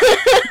 No.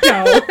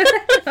 No.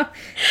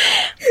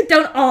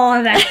 Don't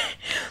awe that.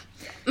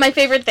 My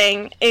favorite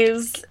thing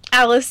is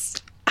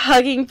Alice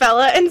hugging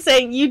Bella and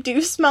saying, "You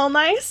do smell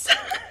nice."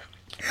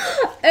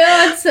 Oh,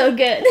 it's so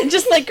good.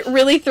 Just, like,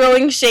 really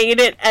throwing shade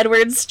at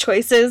Edward's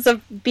choices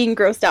of being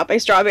grossed out by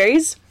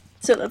strawberries.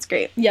 So that's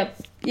great.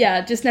 Yep.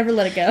 Yeah, just never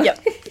let it go.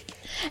 Yep.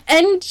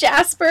 And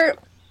Jasper,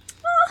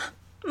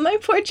 my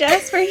poor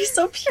Jasper, he's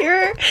so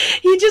pure.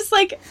 He just,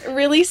 like,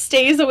 really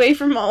stays away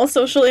from all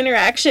social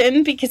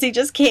interaction because he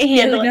just can't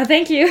handle it. No,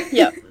 thank you.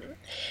 Yep.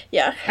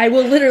 Yeah. I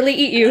will literally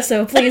eat you,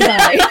 so please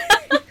die.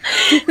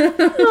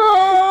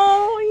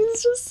 Oh,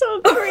 he's just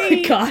so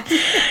great. Oh my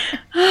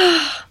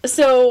God.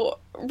 So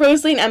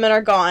Rosalie and Emmett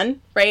are gone,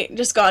 right?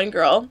 Just gone,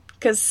 girl.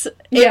 Because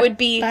it would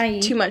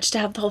be too much to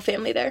have the whole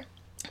family there.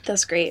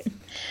 That's great.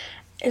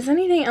 Is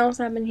anything else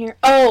happening here?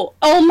 Oh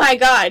my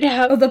God.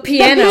 The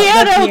piano.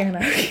 The piano.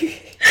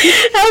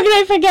 How can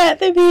I forget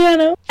the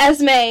piano?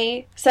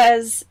 Esme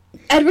says,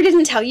 "Edward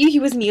didn't tell you he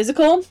was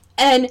musical?"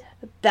 And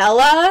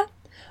Bella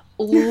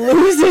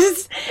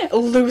loses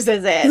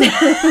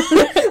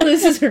it.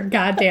 Loses her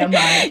goddamn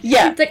mind.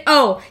 Yeah. It's like,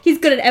 oh, he's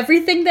good at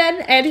everything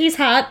then, and he's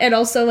hot, and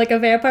also like a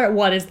vampire.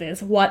 What is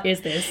this? What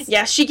is this?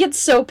 Yeah, she gets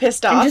so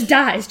pissed off.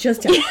 And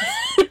just dies.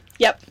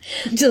 Yep.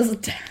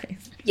 Just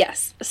dies.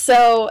 Yes.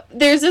 So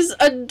there's this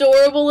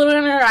adorable little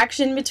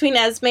interaction between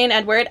Esme and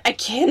Edward. I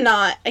can't.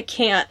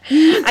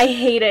 I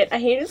hate it. I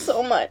hate it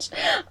so much.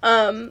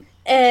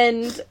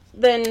 And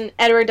then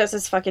Edward does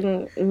this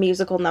fucking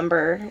musical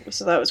number,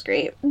 so that was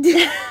great.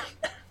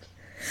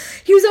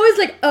 He was always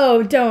like,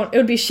 oh, don't. It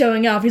would be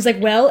showing off. He's like,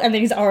 well, and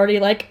then he's already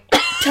like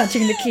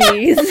touching the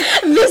keys.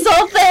 This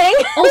whole thing.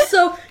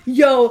 Also,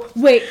 yo,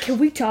 wait, can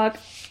we talk?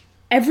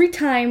 Every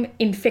time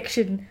in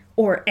fiction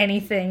or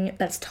anything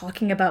that's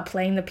talking about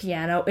playing the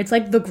piano, it's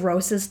like the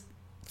grossest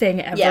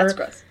thing ever. Yeah, it's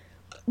gross.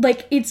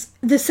 Like,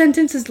 the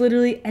sentence is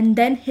literally, and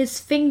then his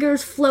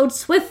fingers flowed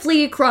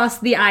swiftly across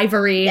the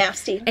ivory.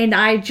 Nasty. And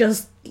I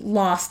just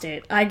lost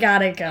it. I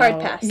gotta go.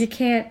 Hard pass. You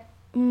can't,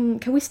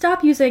 can we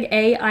stop using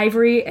A,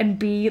 ivory, and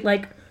B,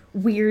 like,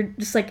 weird,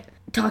 just, like,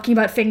 talking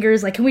about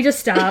fingers? Like, can we just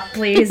stop,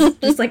 please?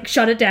 Just, like,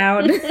 shut it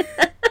down.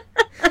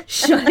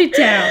 Shut it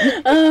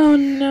down. Oh,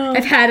 no.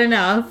 I've had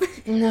enough.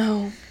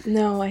 No,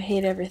 I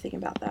hate everything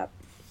about that.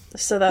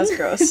 So that was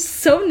gross. It's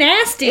so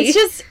nasty. It's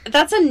just,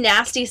 that's a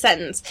nasty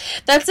sentence.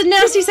 That's a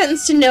nasty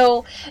sentence to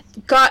know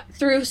got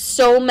through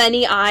so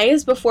many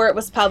eyes before it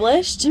was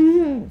published.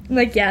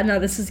 Like, yeah, no,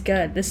 this is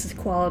good. This is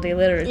quality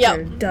literature.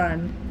 Yep.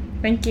 Done.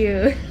 Thank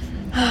you.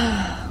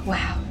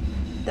 Wow.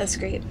 That's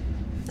great.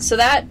 So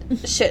that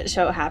shit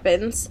show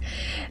happens.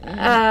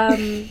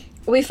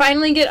 We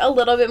finally get a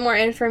little bit more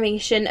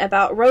information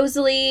about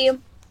Rosalie.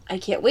 I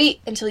can't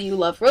wait until you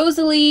love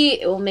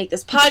Rosalie. It will make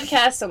this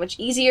podcast so much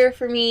easier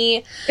for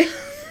me.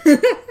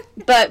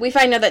 But we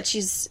find out that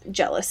she's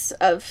jealous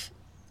of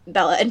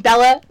Bella. And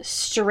Bella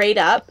straight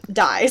up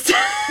dies.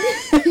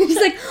 She's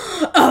like,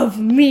 of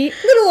me?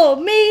 Little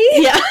old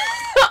me? Yeah.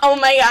 Oh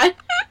my god.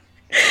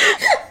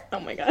 Oh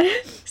my god.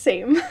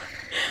 Same.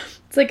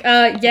 It's like,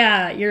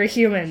 yeah, you're a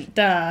human.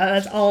 Duh.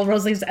 That's all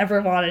Rosalie's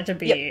ever wanted to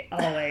be. Yep.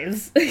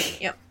 Always.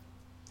 Yep.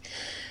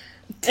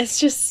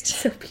 It's just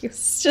So pure.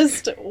 It's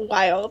just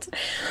wild.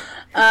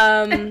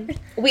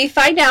 We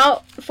find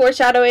out,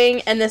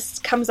 foreshadowing, and this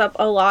comes up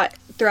a lot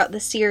throughout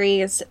the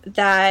series,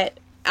 that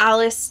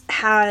Alice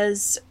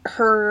has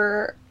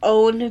her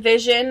own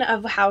vision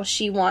of how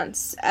she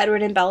wants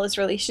Edward and Bella's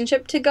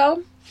relationship to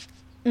go,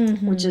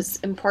 which is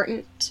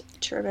important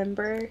to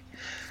remember.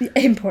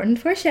 Important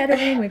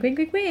foreshadowing. Wink, wink,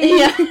 wink, wink.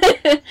 Yeah.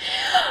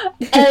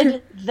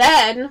 And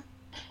then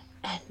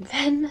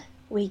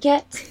we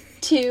get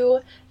to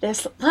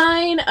this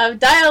line of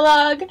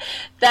dialogue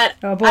that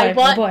I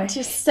want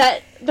to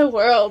set the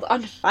world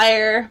on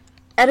fire.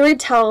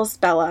 Edward tells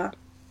Bella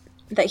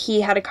that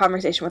he had a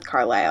conversation with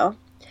Carlisle.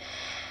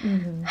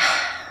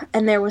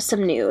 And there was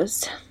some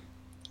news.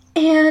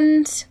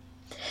 And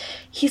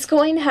he's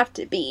going to have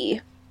to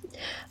be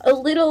a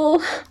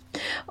little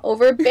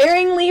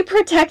overbearingly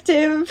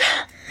protective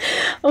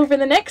over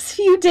the next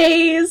few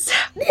days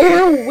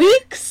or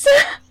weeks.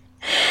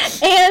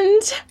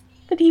 And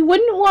that he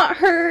wouldn't want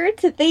her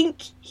to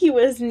think he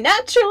was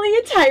naturally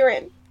a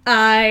tyrant.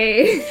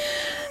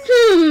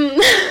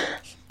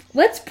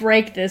 Let's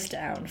break this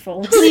down,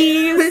 folks.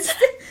 Please.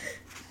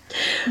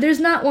 There's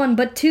not one,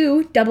 but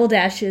two double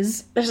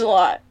dashes. There's a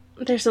lot.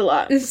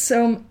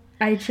 So,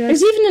 There's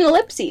even an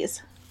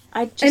ellipses.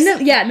 God.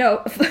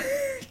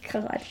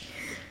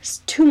 It's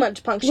too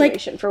much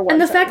punctuation for one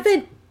And the sentence. fact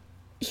that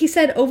he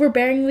said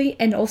overbearingly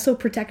and also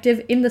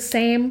protective in the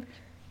same...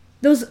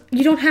 Those,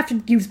 you don't have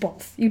to use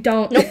both. You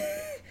don't... Nope.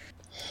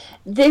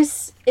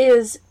 This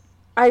is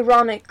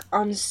ironic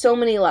on so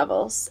many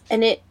levels,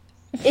 and it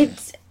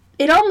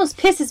almost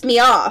pisses me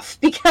off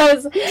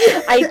because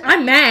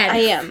I'm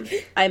mad.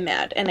 I'm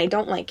mad, and I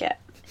don't like it.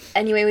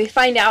 Anyway, we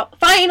find out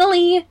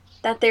finally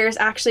that there's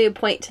actually a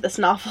point to this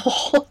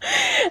novel,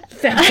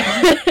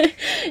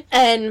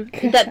 and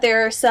that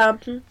there are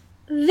some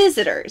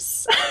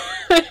visitors,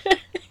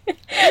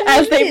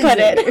 as they put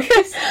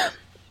it,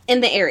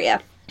 in the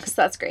area.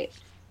 So that's great,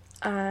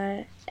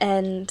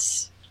 and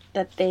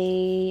that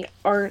they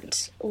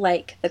aren't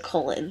like the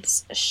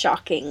Cullens,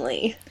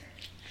 shockingly.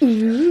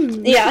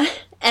 Ooh. Yeah,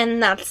 and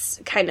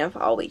that's kind of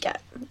all we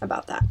get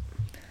about that.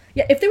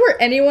 Yeah, if there were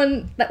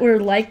anyone that were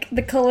like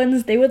the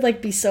Cullens, they would,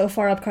 like, be so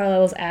far up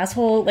Carlisle's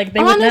asshole. Like, they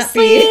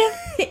Honestly, would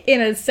not be in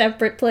a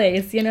separate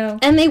place, you know?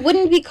 And they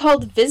wouldn't be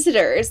called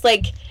visitors,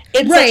 like,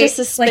 in such a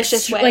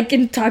suspicious way. Like,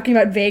 in talking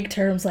about vague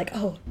terms, like,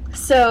 oh.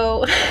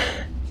 So...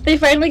 They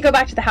finally go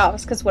back to the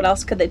house, because what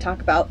else could they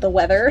talk about? The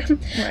weather.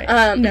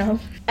 Right. No.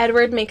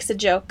 Edward makes a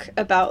joke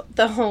about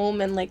the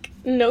home and, like,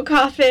 no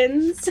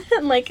coffins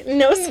and, like,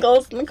 no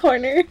skulls in the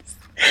corners.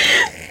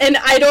 And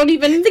I don't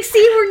even... Like,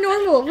 see, we're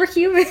normal. We're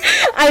human.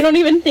 I don't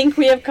even think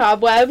we have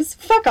cobwebs.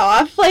 Fuck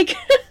off. Like,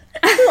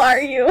 who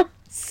are you?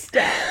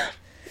 Stop.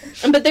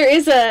 But there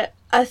is a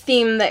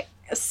theme that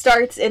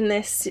starts in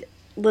this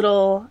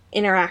little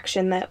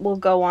interaction that will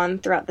go on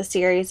throughout the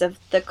series of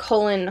the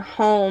Cullen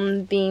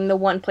home being the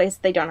one place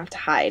they don't have to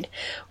hide,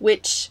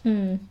 which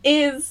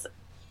is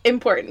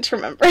important to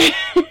remember. I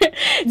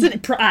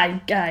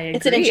agree.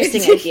 It's an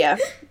interesting idea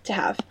to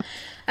have.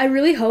 I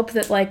really hope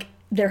that, like,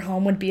 their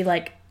home would be,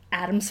 like,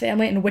 Addams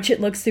Family, in which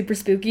it looks super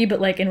spooky, but,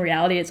 like, in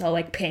reality it's all,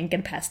 like, pink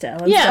and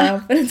pastel and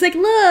stuff. And it's like,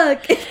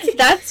 look!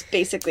 That's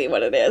basically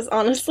what it is,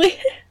 honestly.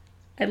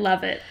 I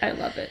love it.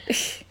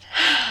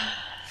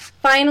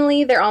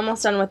 Finally, they're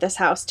almost done with this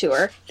house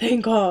tour.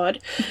 Thank God.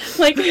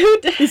 Like,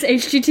 who this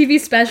HGTV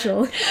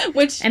special.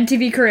 Which...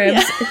 MTV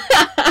Cribs.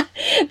 Yeah.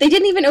 They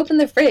didn't even open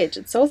the fridge.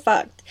 It's so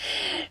fucked.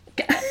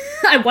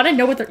 I want to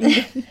know what they're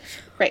eating.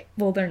 Right.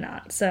 Well, they're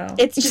not, so...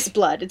 It's just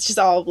blood. It's just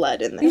all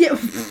blood in there. Yeah.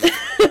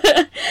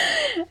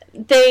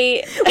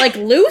 They... Like,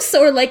 loose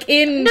or, like,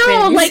 in No,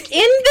 things? like,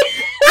 in the...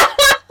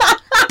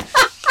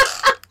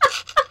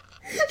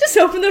 Just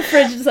open the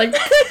fridge, it's like a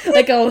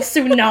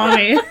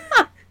tsunami.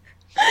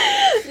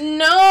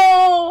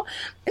 No.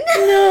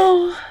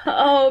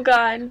 Oh,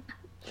 God.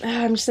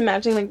 I'm just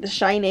imagining, like, The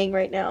Shining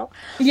right now.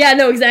 Yeah,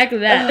 no, exactly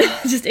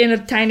that. Just in a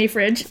tiny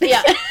fridge.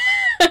 Yeah.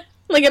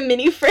 Like a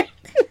mini fridge.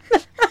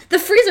 The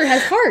freezer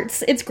has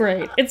hearts. It's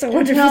great. It's a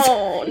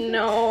wonderful...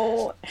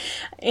 No.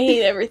 I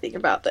hate everything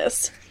about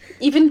this.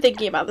 Even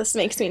thinking about this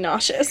makes me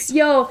nauseous.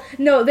 Yo,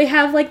 no, they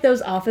have, like,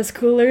 those office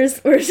coolers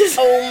where it's just...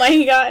 Oh,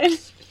 my God.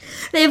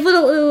 They have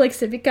little like,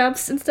 sippy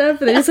cups and stuff,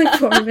 but they just, like,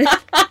 pour them in.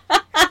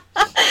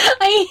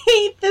 I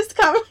hate this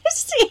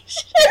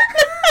conversation.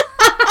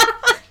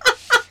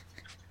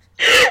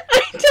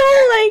 I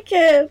don't like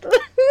it.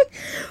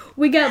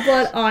 We got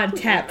blood on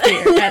tap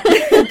here at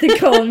the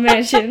Cole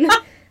Mansion.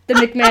 The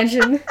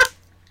McMansion.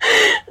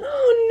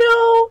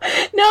 Oh, no.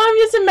 Now I'm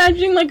just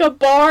imagining, like, a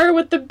bar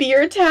with the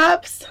beer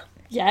taps.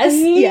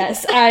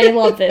 Yes, I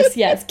love this.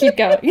 Yes, keep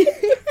going.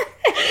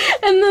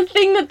 And the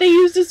thing that they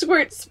use to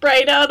squirt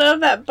Sprite out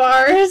of at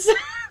bars.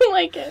 I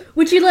like it.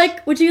 Would you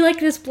like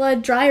this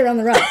blood dry or on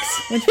the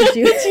rocks? Which would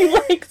you? Would you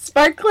like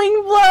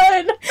sparkling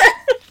blood?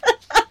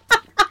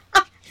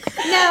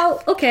 Now,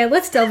 okay,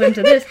 let's delve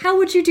into this. How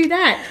would you do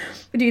that?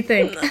 What do you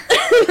think?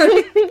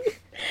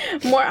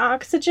 More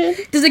oxygen?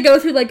 Does it go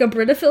through, like, a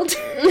Brita filter?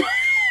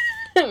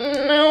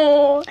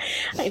 No,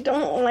 I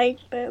don't like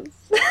this.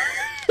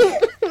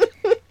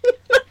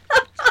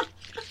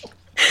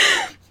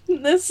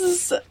 This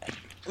is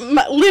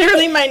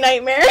literally my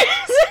nightmare.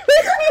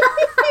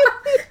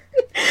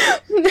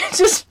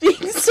 Just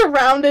being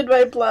surrounded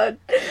by blood.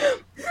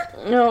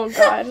 Oh,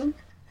 God.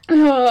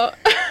 Oh,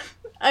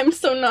 I'm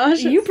so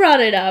nauseous. You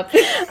brought it up.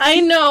 I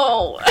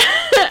know.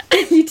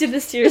 You did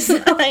this to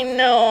yourself. I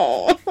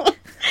know.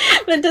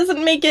 That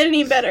doesn't make it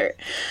any better.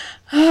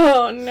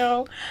 Oh,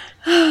 no.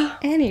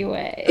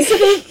 Anyway.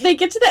 So they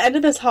get to the end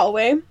of this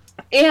hallway,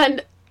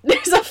 and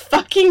there's a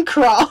fucking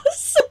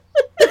cross.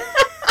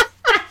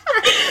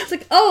 It's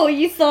like, oh,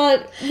 you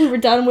thought we were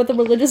done with the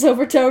religious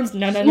overtones?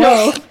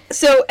 No.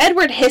 So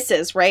Edward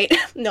hisses, right?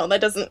 No, that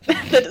doesn't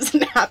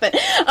happen.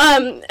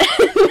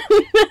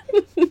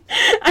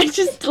 I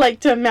just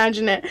like to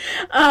imagine it.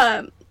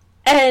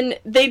 And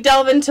they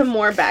delve into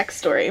more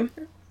backstory.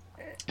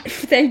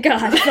 Thank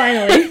God,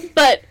 finally.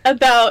 But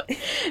about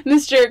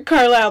Mr.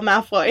 Carlisle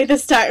Malfoy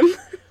this time.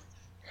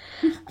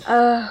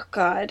 Oh,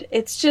 God.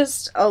 It's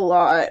just a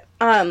lot.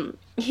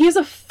 He's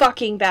a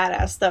fucking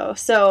badass, though,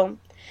 so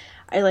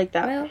I like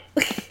that.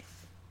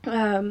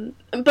 Well.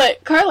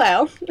 But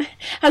Carlisle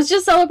has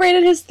just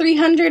celebrated his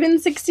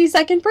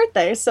 362nd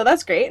birthday, so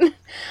that's great.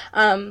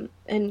 And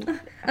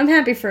I'm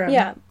happy for him.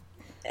 Yeah.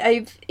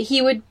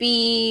 He would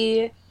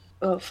be...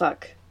 Oh,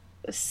 fuck.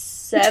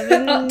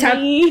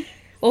 70...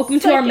 Welcome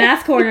to our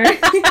math corner.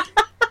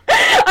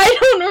 I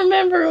don't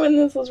remember when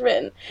this was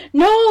written.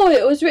 No,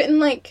 it was written,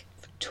 like,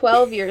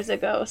 12 years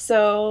ago,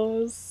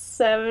 so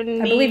 70...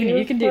 I believe in you.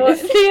 You can do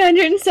this.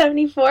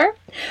 374?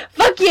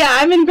 Fuck yeah,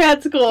 I'm in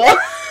grad school.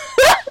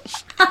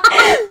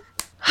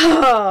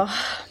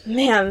 Oh,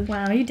 man.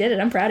 Wow, you did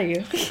it. I'm proud of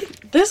you.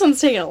 This one's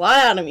taking a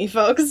lot out of me,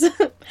 folks.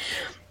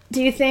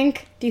 Do you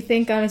think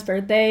on his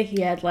birthday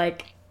he had,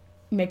 like,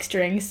 mixed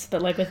drinks,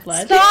 but, like, with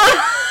blood?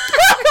 Stop!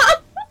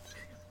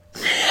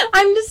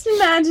 I'm just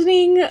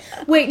imagining...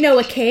 Wait, no,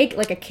 a cake?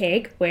 Like a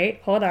cake?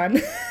 Wait, hold on.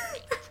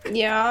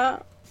 Yeah.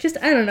 Just,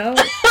 I don't know.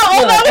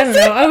 I don't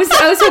know. I was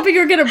hoping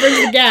you were gonna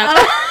bridge the gap.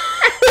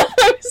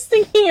 I was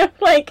thinking of,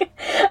 like,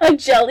 a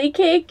jelly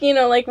cake, you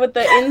know, like, with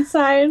the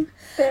inside.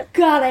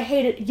 God, I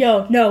hate it.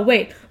 Yo, no,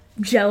 wait.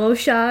 Jello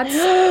shots,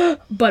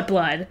 but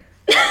blood.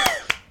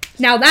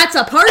 Now that's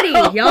a party,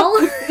 y'all.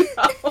 No.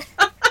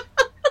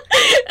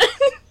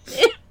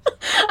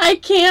 I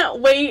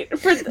can't wait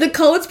for... The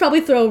codes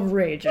probably throw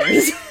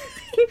ragers.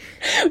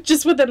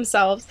 Just with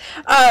themselves.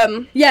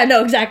 Yeah,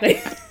 no,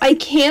 exactly. I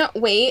can't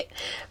wait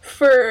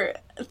for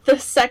the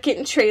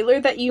second trailer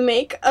that you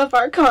make of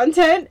our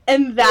content,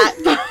 and that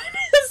part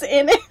is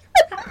in it.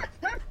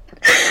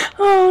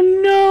 Oh,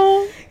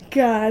 no.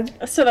 God.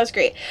 So that's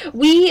great.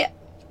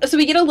 So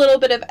we get a little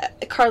bit of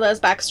Carla's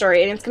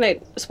backstory, and it's going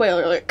to,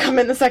 spoiler alert, come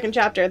in the second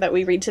chapter that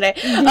we read today.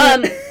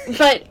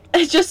 But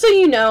just so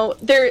you know,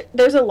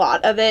 there's a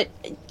lot of it.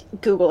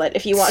 Google it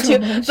if you want So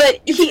to. much.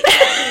 But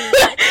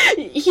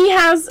he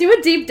has... Do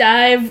a deep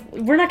dive.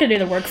 We're not gonna do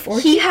the work for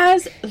you. He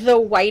has the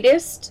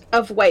whitest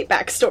of white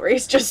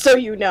backstories, just so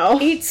you know.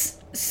 It's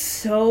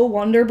so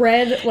Wonder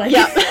Bread. Like,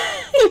 Yeah.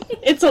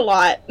 It's a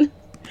lot.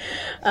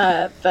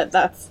 But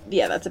that's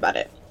about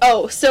it.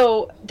 Oh,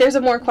 so there's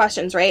more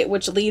questions, right?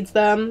 Which leads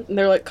them, and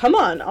they're like, come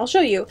on, I'll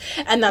show you.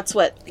 And that's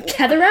what...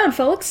 Gather around,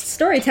 folks.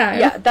 Story time.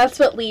 Yeah, that's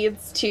what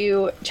leads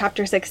to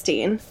Chapter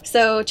 16.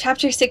 So,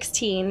 Chapter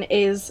 16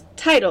 is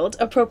titled,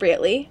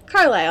 appropriately,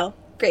 Carlisle.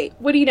 Great.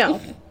 What do you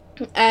know?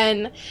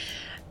 And,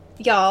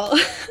 y'all,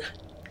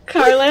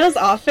 Carlisle's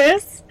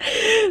office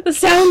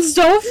sounds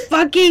so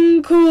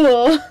fucking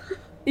cool.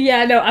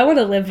 Yeah, no, I want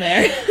to live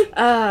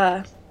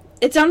there.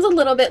 It sounds a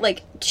little bit,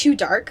 like, too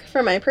dark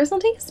for my personal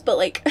taste, but,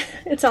 like,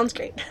 it sounds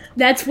great.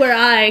 That's where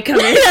I come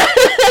in.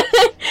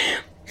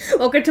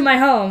 Welcome to my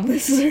home.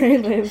 This is where I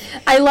live.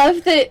 I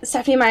love that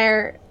Stephenie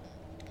Meyer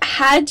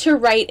had to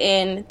write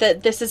in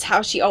that this is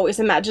how she always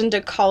imagined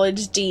a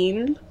college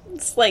dean's,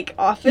 like,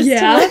 office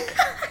to look.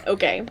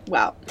 Okay,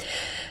 wow.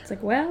 It's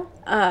like, well.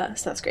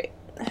 So that's great.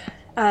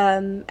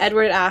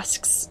 Edward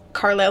asks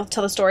Carlisle to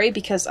tell the story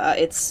because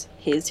it's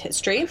his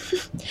history.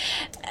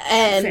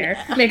 And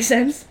Fair. Makes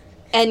sense.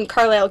 And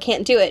Carlisle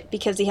can't do it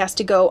because he has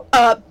to go,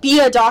 be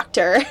a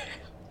doctor.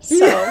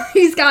 So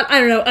he's got, I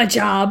don't know, a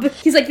job.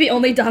 He's like the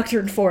only doctor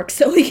in Forks,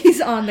 so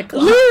he's on the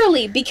clock.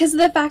 Literally, because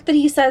of the fact that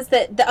he says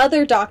that the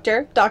other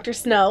doctor, Dr.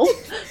 Snow,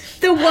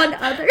 the one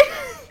other,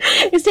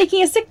 is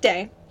taking a sick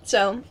day.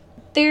 So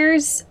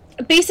there's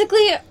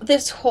basically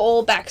this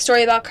whole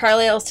backstory about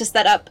Carlisle is to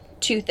set up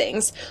two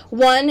things.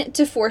 One,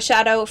 to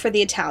foreshadow for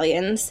the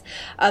Italians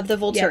of the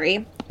Volturi.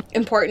 Yep.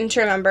 Important to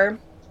remember.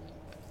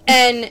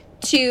 And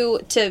two,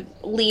 to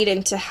lead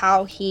into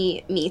how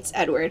he meets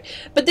Edward.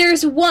 But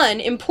there's one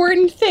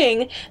important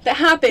thing that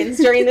happens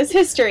during this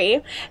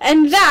history,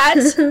 and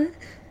that,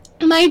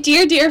 my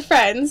dear, dear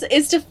friends,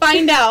 is to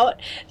find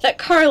out that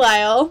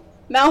Carlisle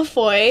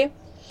Malfoy,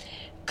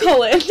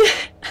 Cullen,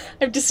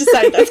 I've just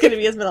decided that's going to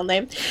be his middle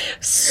name,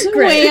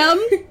 swam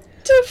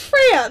to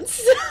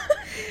France.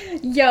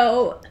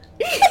 Yo.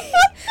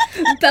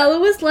 Bella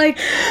was, like,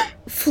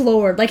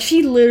 floored. Like,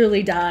 she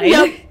literally died.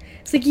 Yep.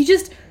 It's like, he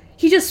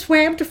just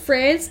swam to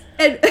France,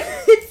 and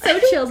it's so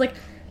chill. It's like,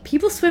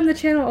 people swim the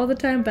channel all the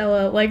time,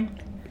 Bella. Like,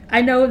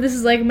 I know this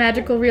is, like,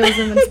 magical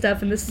realism and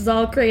stuff, and this is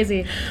all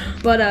crazy,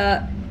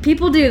 but,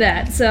 people do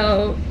that,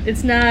 so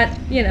it's not,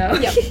 you know.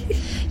 Yep.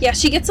 Yeah,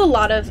 she gets a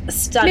lot of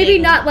stunning... Maybe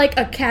not, like,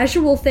 a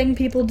casual thing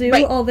people do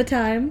all the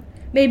time.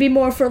 Maybe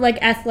more for,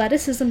 like,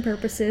 athleticism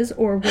purposes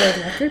or world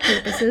record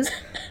purposes.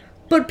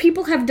 But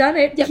people have done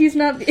it. Yep. He's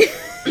not...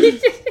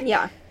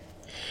 Yeah.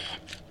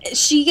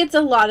 She gets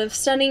a lot of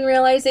stunning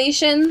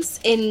realizations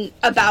in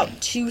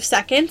about 2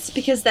 seconds,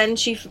 because then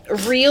she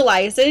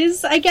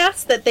realizes, I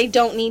guess, that they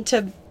don't need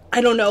to,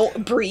 I don't know,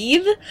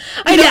 breathe.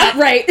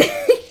 Right.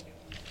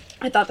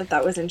 I thought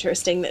that was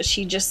interesting, that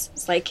she just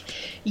is like,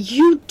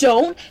 you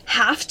don't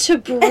have to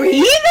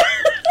breathe?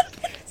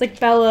 It's like,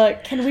 Bella,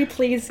 can we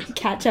please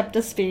catch up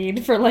to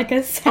speed for, like,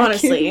 a second?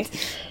 Honestly.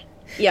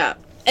 Yeah.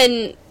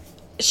 And...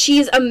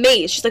 she's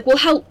amazed. She's like,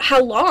 well,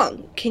 how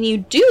long can you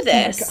do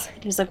this? Oh,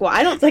 and he's like, well,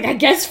 I don't... It's like, I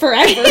guess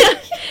forever.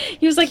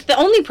 He was like, the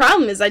only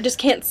problem is I just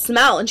can't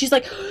smell. And she's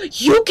like,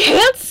 you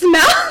can't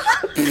smell?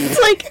 It's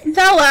like,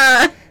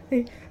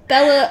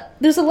 Bella,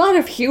 there's a lot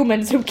of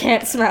humans who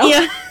can't smell.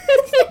 Yeah.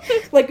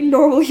 Like,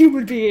 normal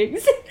human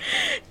beings.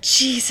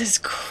 Jesus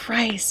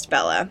Christ,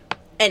 Bella.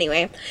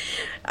 Anyway,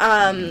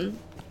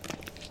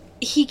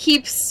 he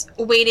keeps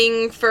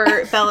waiting for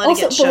Bella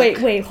to get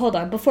shook. Wait, hold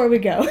on, before we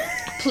go.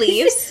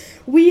 Please?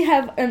 We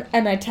have an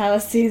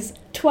italices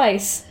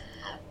twice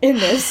in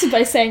this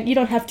by saying you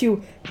don't have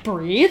to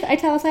breathe,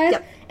 italicize,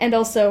 yep. And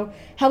also,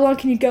 how long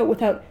can you go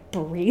without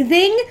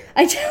breathing,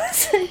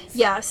 italicize?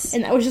 Yes.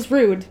 And that was just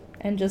rude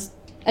and just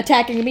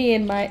attacking me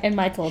and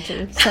my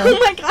culture. So. Oh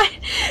my god.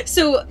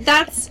 So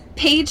that's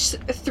page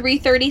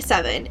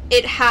 337.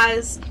 It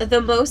has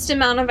the most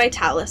amount of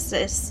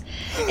italicis.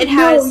 It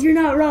has... No, you're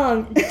not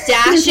wrong.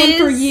 Dashes. There's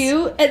one for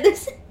you.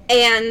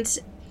 And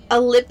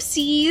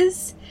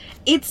ellipses.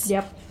 It's...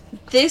 Yep.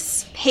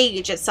 This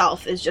page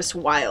itself is just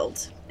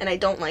wild, and I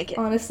don't like it.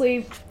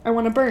 Honestly, I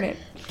want to burn it.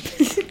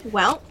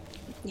 Well,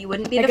 you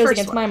wouldn't be that the goes first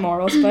against one. my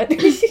morals, but...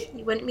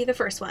 You wouldn't be the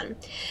first one.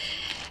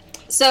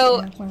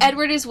 So,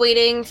 Edward is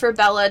waiting for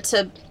Bella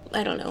to,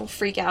 I don't know,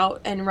 freak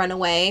out and run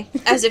away.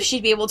 As if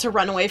she'd be able to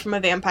run away from a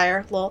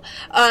vampire. Lol.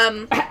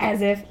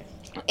 As if.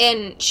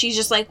 And she's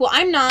just like, well,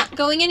 I'm not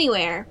going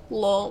anywhere.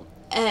 Lol.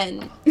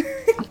 And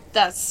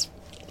that's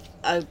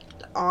a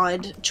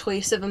odd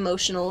choice of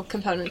emotional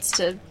components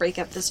to break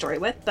up the story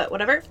with, but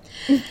whatever.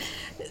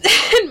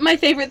 My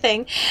favorite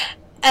thing.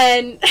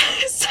 And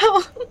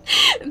so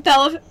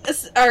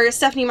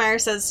Stephenie Meyer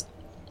says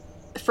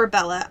for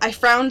Bella, I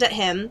frowned at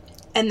him,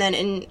 and then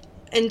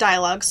in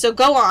dialogue, so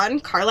go on,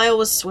 Carlisle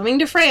was swimming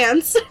to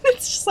France.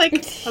 It's just like,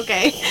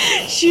 okay.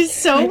 She's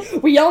so...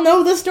 We all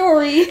know the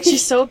story.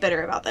 She's so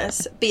bitter about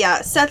this. But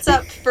yeah, sets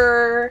up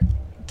for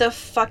the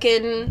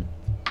fucking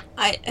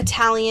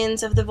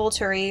Italians of the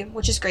Volturi,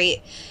 which is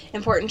great.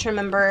 Important to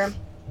remember.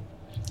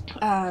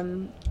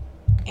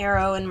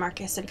 Arrow and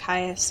Marcus and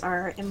Caius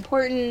are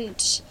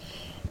important.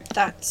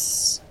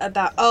 That's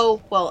about...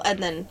 Oh, well,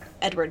 and then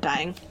Edward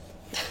dying.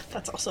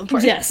 That's also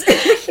important.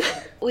 Yes.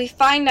 We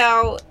find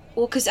out...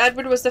 Well, because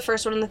Edward was the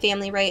first one in the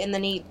family, right? And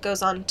then he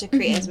goes on to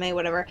create Esme,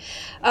 whatever.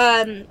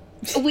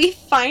 We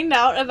find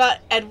out about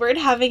Edward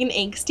having an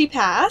angsty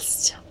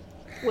past,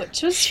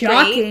 which was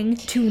shocking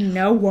great. to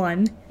no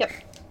one. Yep.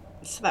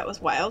 So that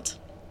was wild.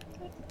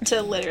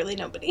 To literally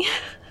nobody.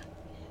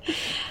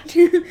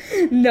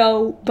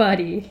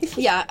 Nobody.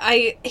 Yeah,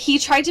 he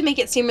tried to make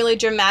it seem really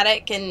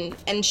dramatic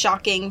and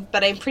shocking,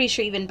 but I'm pretty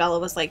sure even Bella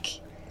was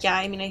like, yeah,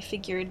 I mean, I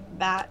figured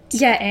that.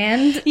 Yeah,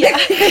 and? Yeah.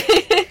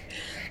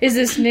 Is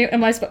this new?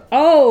 Am I supposed...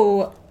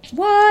 Oh,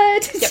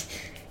 what? Yep.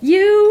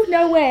 You?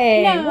 No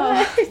way. No.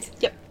 What?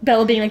 Yep.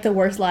 Bella being, like, the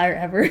worst liar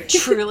ever.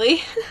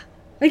 Truly.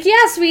 Like,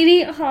 yeah,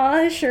 sweetie.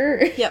 Aw,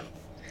 sure. Yep.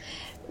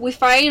 We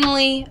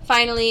finally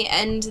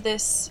end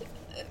this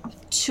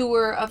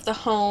tour of the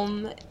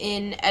home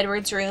in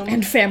Edward's room.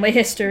 And family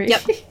history.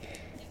 Yep.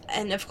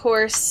 And, of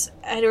course,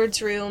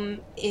 Edward's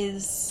room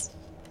is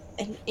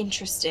an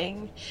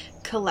interesting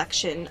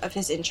collection of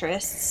his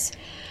interests.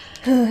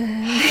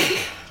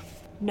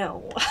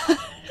 No.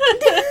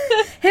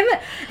 Him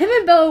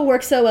and Bella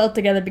work so well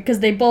together because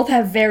they both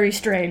have very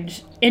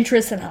strange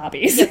interests and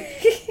hobbies.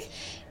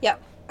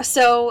 Yep.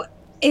 So,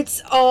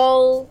 it's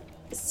all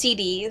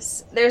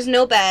CDs. There's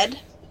no bed,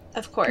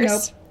 of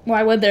course. Nope.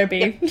 Why would there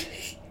be? Yep.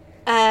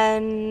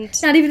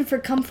 And... Not even for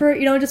comfort?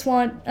 You don't just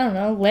want, I don't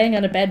know, laying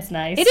on a bed's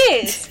nice. It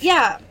is,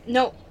 yeah.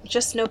 No,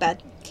 just no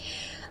bed.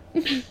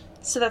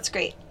 So that's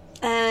great.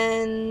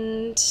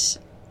 And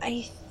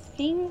I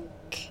think...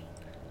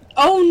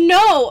 Oh,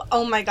 no!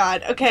 Oh, my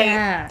God. Okay.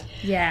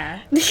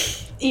 Yeah.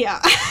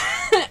 Yeah.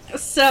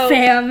 So...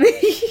 Fam.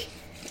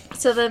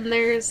 So then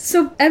there's...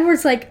 So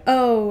Edward's like,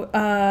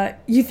 oh,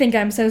 you think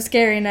I'm so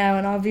scary now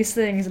and all these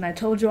things, and I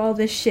told you all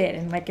this shit,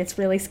 and, like, it's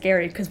really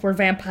scary because we're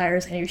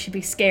vampires, and you should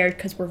be scared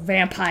because we're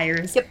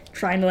vampires. Yep.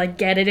 Trying to, like,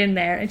 get it in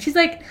there. And she's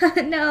like,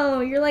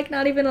 no, you're, like,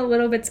 not even a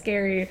little bit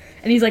scary.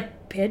 And he's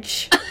like,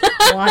 bitch,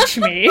 watch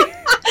me.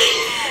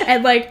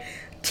 And, like,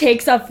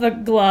 takes off the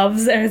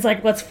gloves and is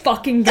like, let's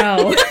fucking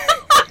go.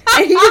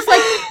 And he just,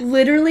 like,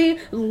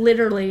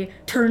 literally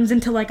turns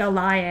into, like, a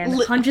lion,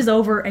 hunches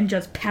over, and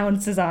just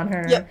pounces on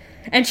her. Yep.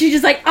 And she's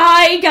just like,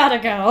 I gotta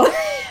go.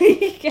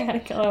 You gotta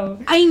go.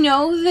 I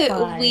know that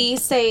Bye. we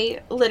say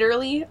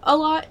literally a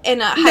lot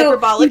in a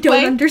hyperbolic way. You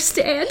way. don't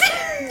understand.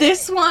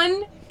 This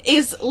one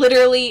is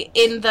literally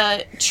in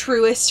the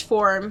truest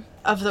form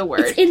of the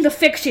word. It's in the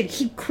fiction.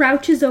 He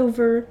crouches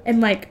over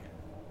and, like,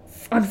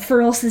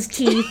 unfurls his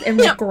teeth and,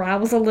 like, Yep.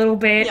 growls a little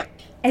bit. Yep.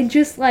 And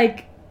just,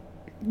 like,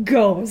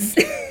 goes.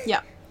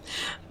 Yeah.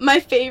 My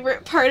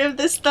favorite part of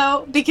this,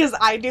 though, because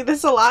I do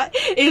this a lot,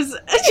 is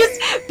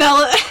just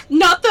Bella,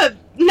 not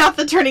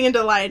the turning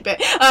into a lion bit,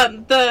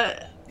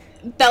 the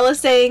Bella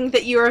saying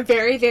that you're a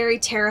very, very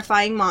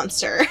terrifying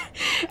monster,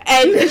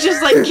 and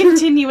just, like,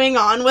 continuing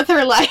on with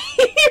her life.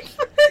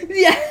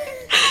 Yeah.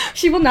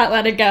 She will not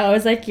let it go.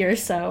 It's like, you're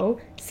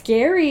so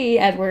scary,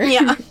 Edward.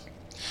 Yeah.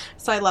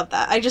 So I love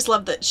that. I just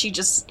love that she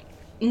just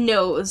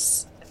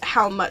knows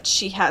how much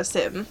she has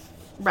him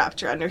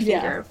wrapped around her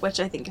finger, which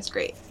I think is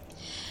great.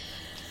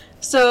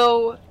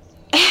 So,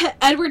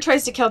 Edward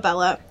tries to kill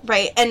Bella,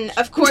 right? And,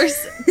 of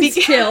course,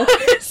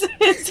 because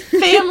his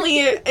family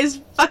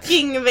is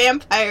fucking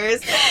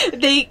vampires,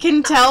 they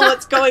can tell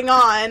what's going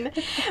on.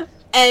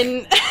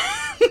 And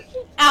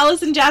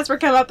Alice and Jasper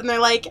come up and they're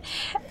like,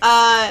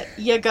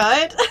 you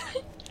good?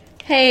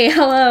 Hey,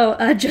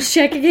 hello, just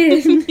checking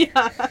in.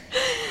 Yeah.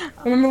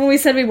 Remember when we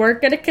said we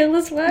weren't gonna kill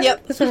this one?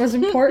 Yep. This one was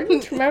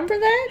important, remember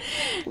that?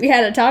 We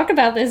had to talk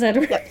about this,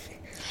 Edward. Yep.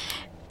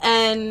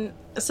 And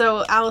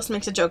so Alice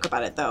makes a joke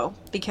about it, though,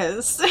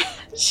 because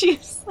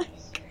she's like...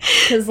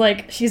 Because,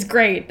 like, she's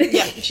great.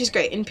 Yeah, she's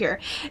great and pure.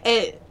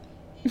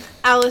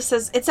 Alice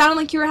says, it sounded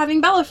like you were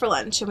having Bella for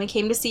lunch, and we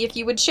came to see if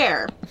you would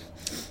share.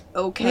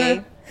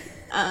 Okay.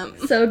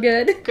 So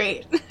good.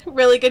 Great.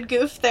 Really good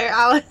goof there,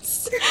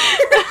 Alice.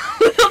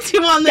 We'll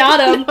do on the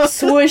Got him.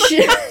 Swoosh.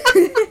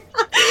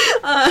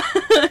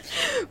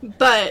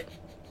 But,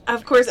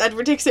 of course,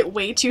 Edward takes it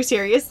way too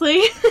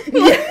seriously.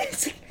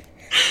 Yes.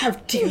 How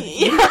dare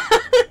you? Yeah.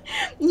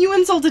 You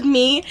insulted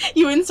me.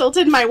 You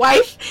insulted my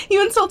wife.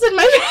 You insulted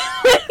my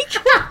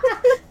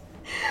family.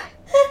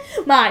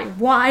 My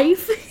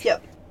wife.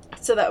 Yep.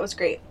 So that was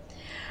great.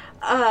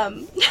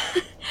 And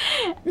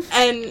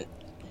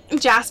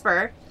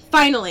Jasper,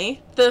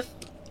 finally, the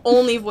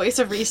only voice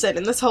of reason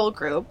in this whole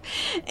group,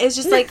 is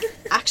just like,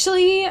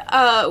 actually,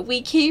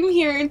 we came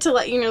here to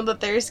let you know that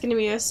there's going to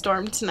be a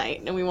storm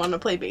tonight and we want to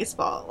play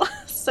baseball.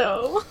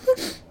 So,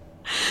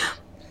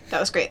 that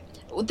was great.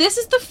 This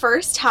is the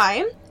first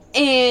time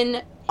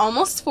in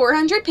almost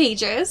 400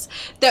 pages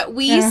that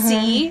we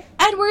see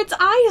Edward's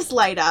eyes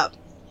light up.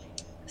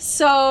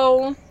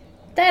 So...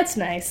 That's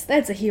nice.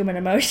 That's a human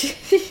emotion.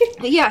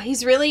 Yeah,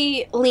 he's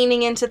really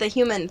leaning into the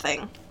human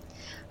thing.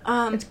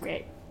 It's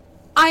great.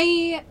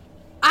 I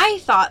I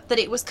thought that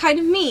it was kind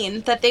of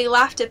mean that they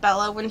laughed at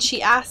Bella when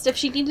she asked if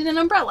she needed an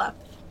umbrella.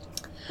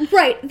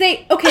 Right.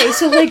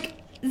 So, like,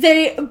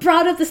 they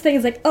brought up this thing,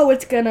 it's like, oh,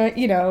 it's gonna,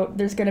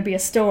 there's gonna be a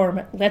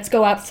storm. Let's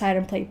go outside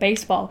and play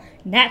baseball.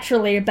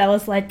 Naturally,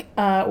 Bella's like,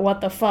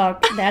 what the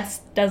fuck? That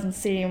doesn't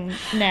seem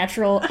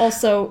natural.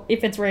 Also,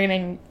 if it's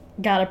raining,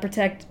 gotta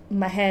protect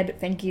my head,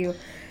 thank you.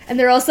 And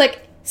they're also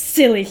like,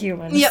 silly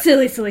humans. Yep.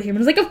 Silly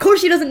humans. Like, of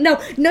course she doesn't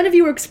know. None of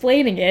you were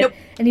explaining it. Nope.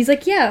 And he's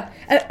like, yeah.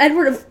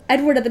 Edward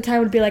at the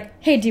time would be like,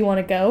 hey, do you want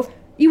to go?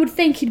 You would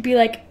think he'd be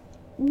like,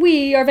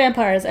 we are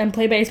vampires and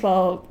play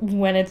baseball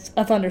when it's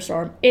a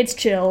thunderstorm. It's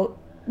chill.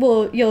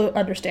 Well, you'll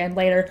understand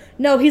later.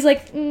 No, he's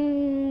like,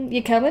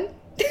 you coming?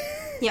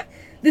 Yep.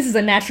 This is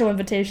a natural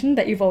invitation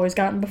that you've always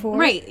gotten before.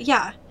 Right,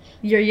 yeah.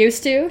 You're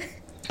used to.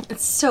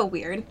 It's so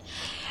weird.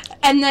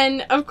 And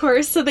then, of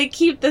course, so they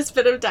keep this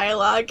bit of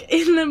dialogue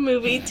in the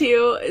movie,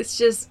 too. It's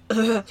just,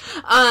 Bella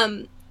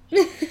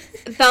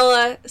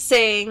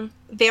saying,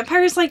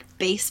 vampires like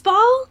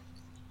baseball?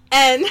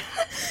 And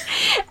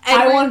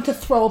I wanted to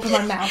throw up in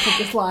my mouth at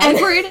this line.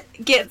 Edward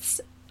gets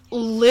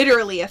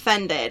literally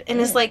offended and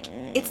is like,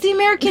 it's the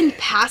American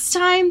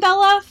pastime,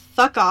 Bella.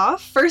 Fuck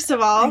off, first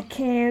of all. I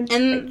can't.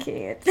 And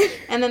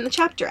then the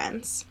chapter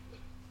ends.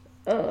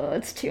 Oh,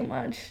 it's too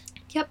much.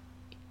 Yep.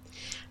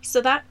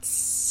 So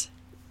that's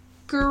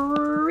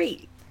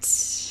great.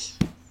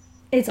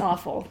 It's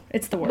awful.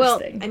 It's the worst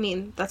thing. I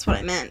mean, that's what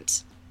I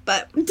meant.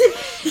 But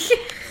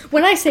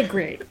when I say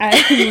great,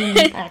 I mean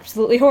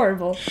absolutely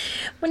horrible.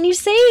 When you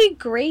say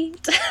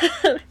great,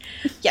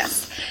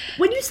 yes.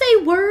 When you say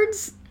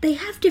words, they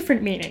have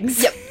different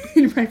meanings. Yep.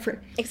 In my brain.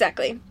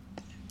 Exactly.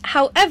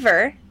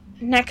 However,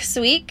 next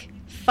week,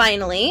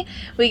 finally,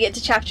 we get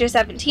to chapter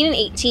 17 and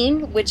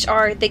 18, which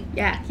are the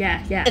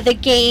the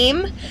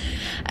game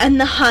and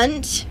the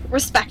hunt,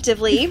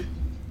 respectively,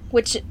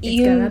 which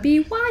it's gonna be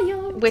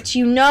wild. Which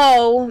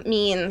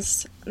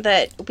means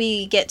that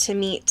we get to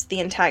meet the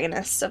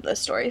antagonists of the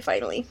story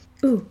finally.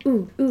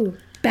 Ooh.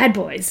 Bad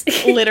boys.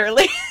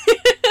 Literally.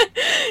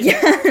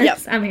 Yes,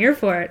 yep. I'm here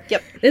for it.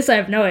 Yep. This I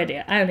have no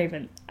idea. I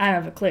don't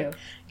have a clue.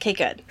 Okay,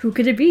 good. Who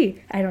could it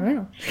be? I don't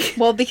know.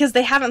 Well, because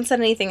they haven't said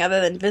anything other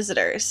than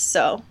visitors,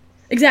 so.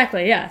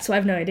 Exactly, yeah, so I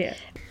have no idea.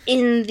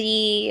 In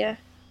the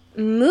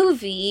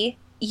movie,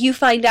 you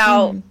find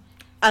out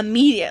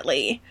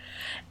immediately.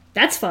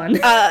 That's fun.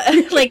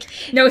 Like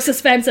no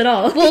suspense at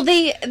all. Well,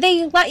 they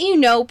let you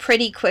know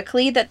pretty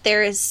quickly that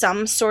there is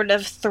some sort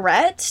of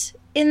threat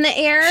in the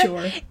air.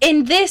 Sure.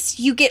 In this,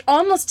 you get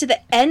almost to the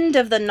end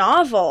of the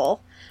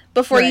novel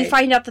before you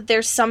find out that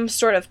there's some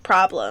sort of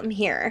problem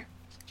here.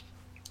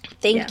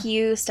 Thank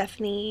you,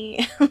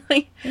 Stephanie.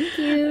 Thank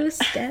you,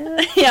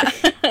 Steph. Yeah.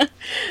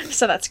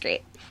 So that's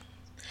great.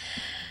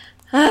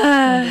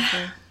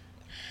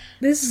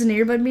 This is an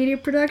Earbud Media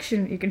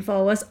production. You can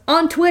follow us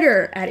on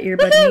Twitter at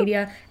Earbud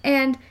Media.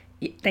 And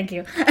thank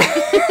you.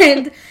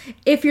 And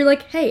if you're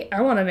like, hey,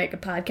 I want to make a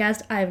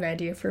podcast, I have an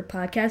idea for a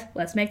podcast,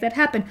 let's make that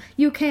happen.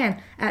 You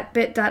can at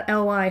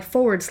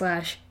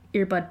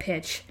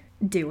bit.ly/earbudpitch.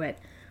 Do it.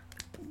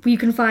 You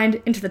can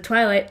find Into the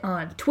Twilight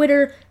on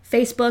Twitter,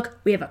 Facebook.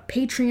 We have a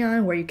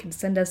Patreon where you can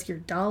send us your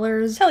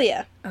dollars. Hell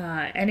yeah.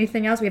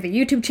 Anything else? We have a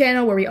YouTube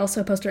channel where we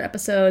also post our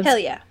episodes. Hell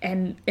yeah.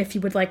 And if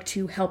you would like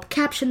to help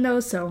caption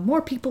those so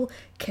more people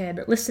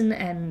can listen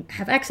and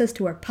have access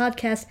to our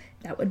podcast,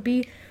 that would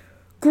be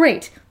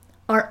great.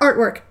 Our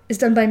artwork is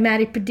done by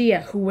Maddie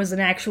Padilla, who was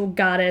an actual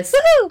goddess.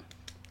 Woohoo!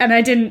 And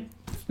I didn't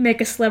make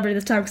a celebrity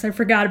this time because I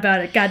forgot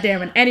about it. God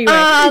damn it. Anyway,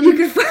 you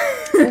can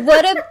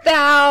what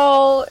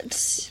about...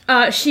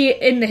 she,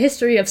 in the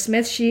history of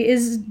Smith, she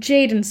is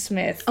Jaden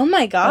Smith. Oh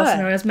my god.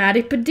 Also known as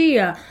Maddie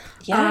Padilla.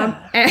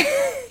 Yeah.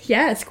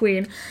 Yes,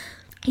 queen.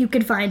 You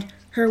can find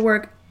her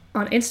work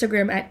on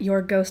Instagram at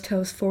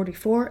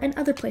YourGhostHost44 and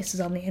other places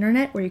on the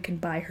internet where you can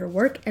buy her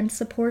work and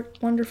support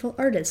wonderful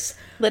artists.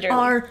 Literally.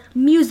 Our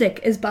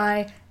music is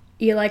by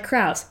Eli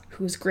Krause,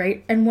 who's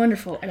great and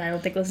wonderful, and I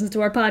don't think listens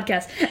to our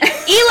podcast.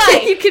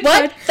 Eli!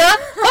 What the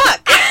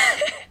fuck?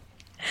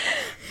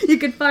 You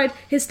can find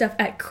his stuff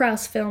at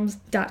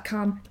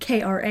krausfilms.com,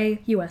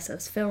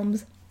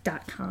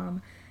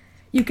 KRAUSSfilms.com.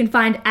 You can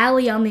find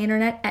Allie on the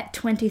internet at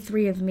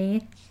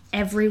 23ofme,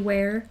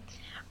 everywhere.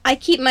 I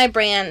keep my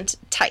brand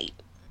tight.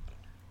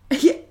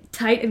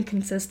 Tight and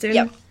consistent.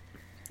 Yep.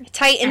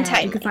 Tight and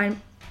tight. You can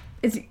find...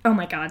 oh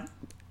my god.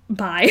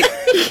 Bye.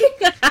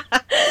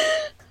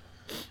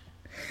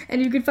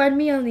 And you can find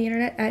me on the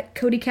internet at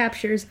Cody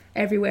Captures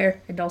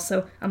everywhere, and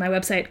also on my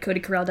website,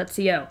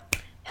 codycorral.co.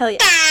 Hell yeah.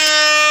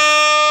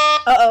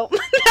 Uh-oh. No,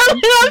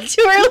 I'm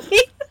too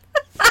early.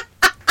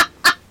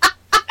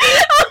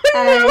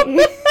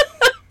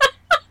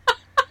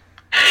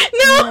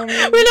 No,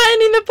 we're not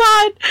ending the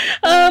pod.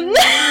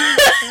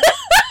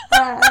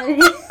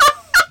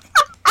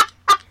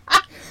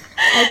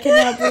 I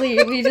cannot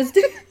believe we just...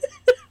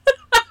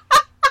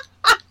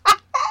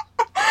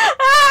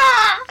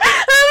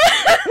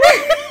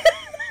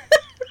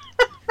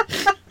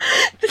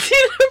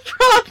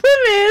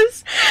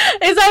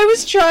 is I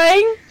was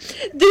trying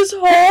this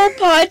whole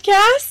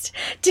podcast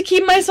to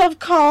keep myself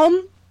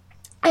calm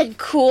and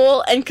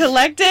cool and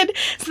collected,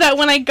 so that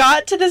when I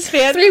got to this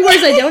fan... 3 words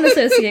I don't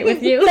associate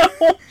with you. No,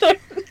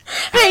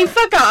 hey,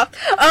 fuck off.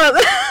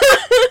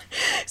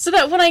 So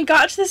that when I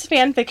got to this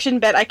fan fiction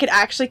bit, I could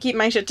actually keep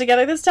my shit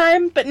together this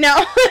time, but now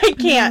I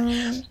can't.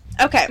 No.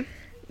 Okay.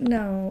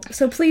 No.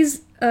 So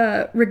please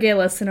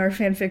regale us in our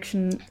fan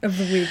fiction of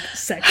the week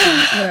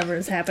section, whatever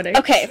is happening.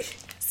 Okay.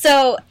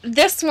 So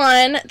this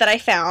one that I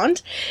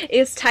found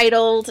is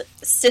titled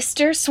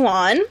Sister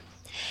Swan.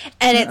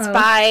 And it's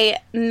by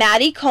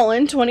Maddie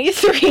Cullen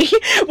 23,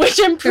 which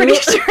I'm pretty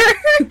sure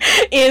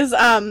is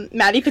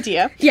Maddie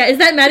Padilla. Yeah, is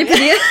that Maddie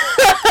Padilla?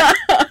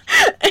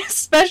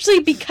 Especially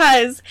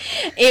because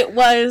it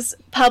was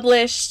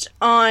published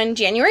on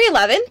January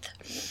 11th,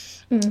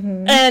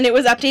 and it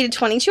was updated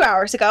 22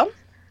 hours ago.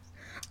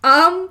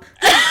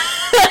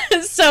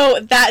 So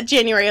that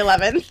January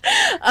 11th.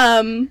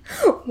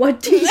 What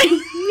do you mean?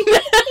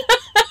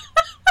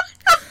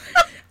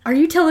 Are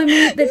you telling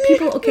me that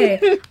people...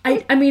 Okay,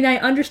 I mean, I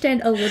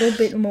understand a little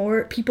bit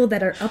more people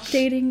that are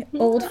updating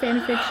old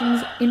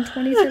fanfictions in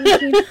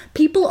 2017.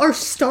 People are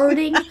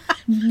starting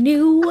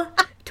new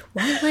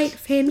Twilight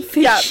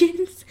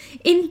fanfictions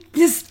in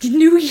this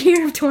new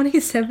year of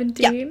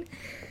 2017. Yep.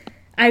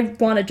 I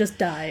want to just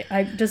die.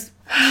 Just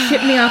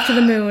ship me off to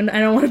the moon. I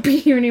don't want to be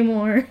here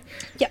anymore.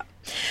 Yeah.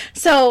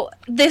 So,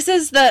 this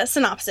is the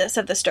synopsis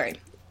of the story.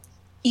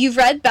 You've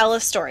read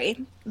Bella's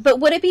story, but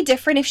would it be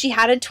different if she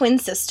had a twin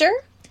sister?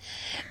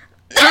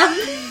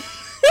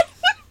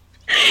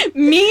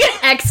 Me?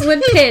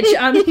 Excellent pitch.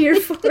 I'm here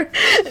for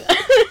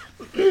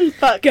it.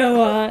 Fuck.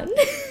 Go on.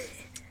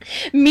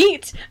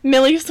 Meet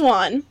Millie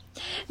Swan.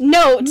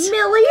 Note.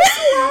 Millie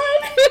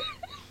Swan?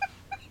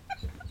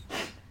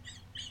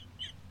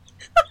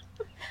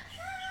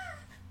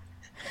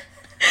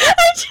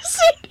 I just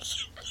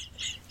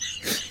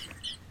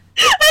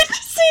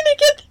need to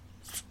get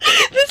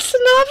this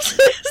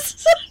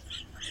synopsis.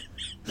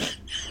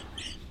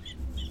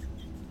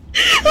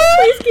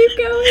 Please keep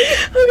going.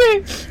 Okay.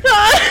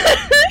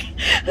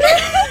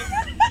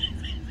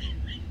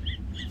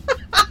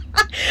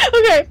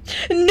 Okay.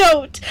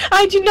 Note,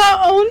 I do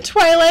not own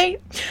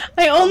Twilight.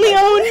 I only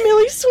own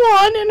Millie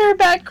Swan and her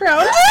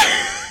background.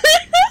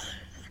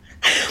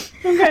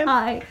 Okay.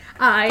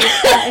 I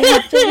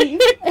have to leave.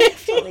 I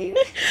have to leave.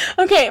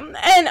 Okay,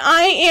 and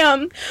I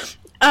am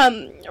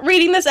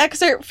reading this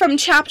excerpt from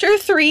chapter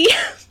 3.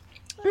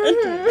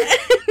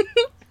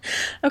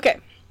 Okay.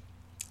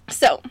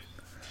 So.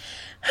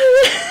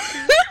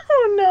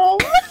 Oh no.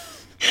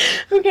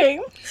 Okay.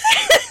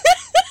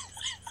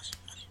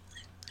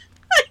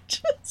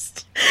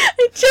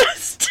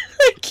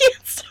 I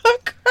can't stop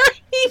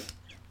crying.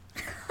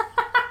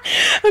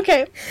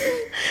 Okay.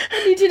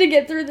 I need you to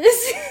get through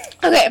this.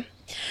 Okay.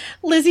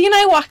 Lizzie and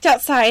I walked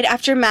outside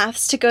after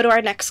maths to go to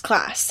our next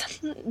class.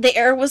 The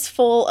air was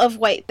full of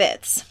white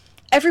bits.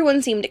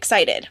 Everyone seemed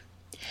excited.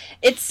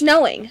 It's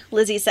snowing,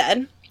 Lizzie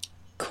said.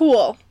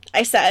 Cool,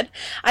 I said.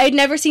 I had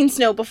never seen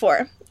snow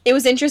before. It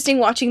was interesting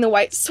watching the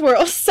white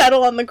swirls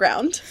settle on the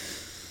ground.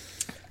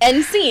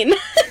 End scene.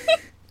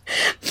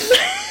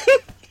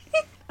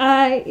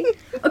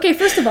 Okay,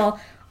 first of all,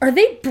 are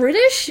they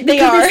British?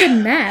 They are. They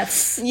said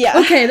maths. Yeah.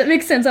 Okay, that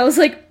makes sense. I was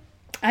like,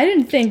 I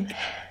didn't think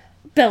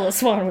Bella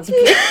Swan was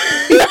British.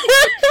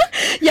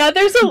 Yeah,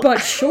 there's a... But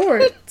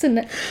sure.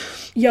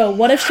 Yo,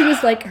 what if she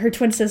was like, her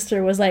twin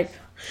sister was like,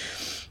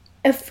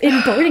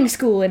 in boarding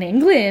school in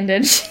England,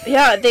 and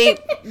Yeah,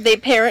 they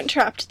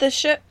parent-trapped this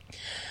shit.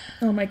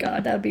 Oh my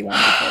god, that would be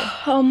wonderful.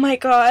 Oh my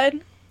god.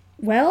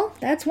 Well,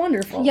 that's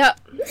wonderful. Yep.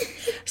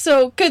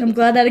 So, I'm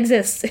glad that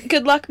exists.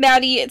 Good luck,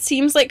 Maddie. It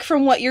seems like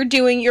from what you're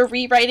doing, you're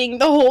rewriting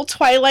the whole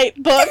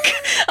Twilight book,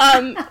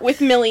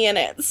 with Millie in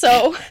it.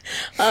 So,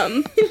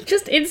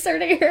 just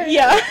inserting her.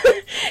 Yeah.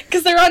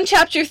 Because they're on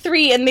chapter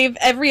 3, and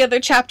every other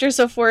chapter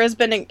so far has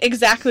been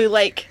exactly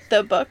like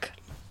the book.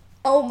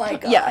 Oh my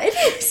god. Yeah.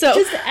 So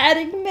just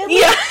adding Millie.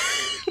 Yeah.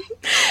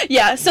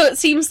 Yeah, so it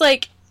seems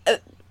like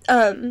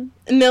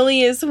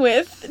Millie is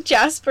with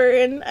Jasper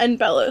and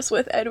Bella's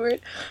with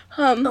Edward.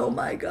 Oh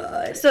my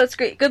god. So it's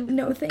great. Good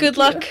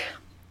luck.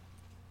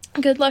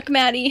 Good luck,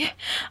 Maddie.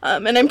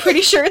 And I'm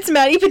pretty sure it's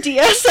Maddie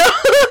Padilla, so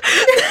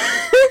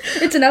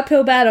it's an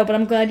uphill battle, but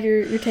I'm glad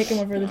you're taking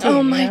one for the team.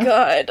 Oh my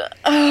god.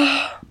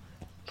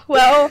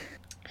 Well,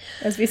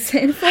 as we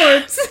say in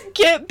Forbes,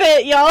 get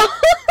bit, y'all.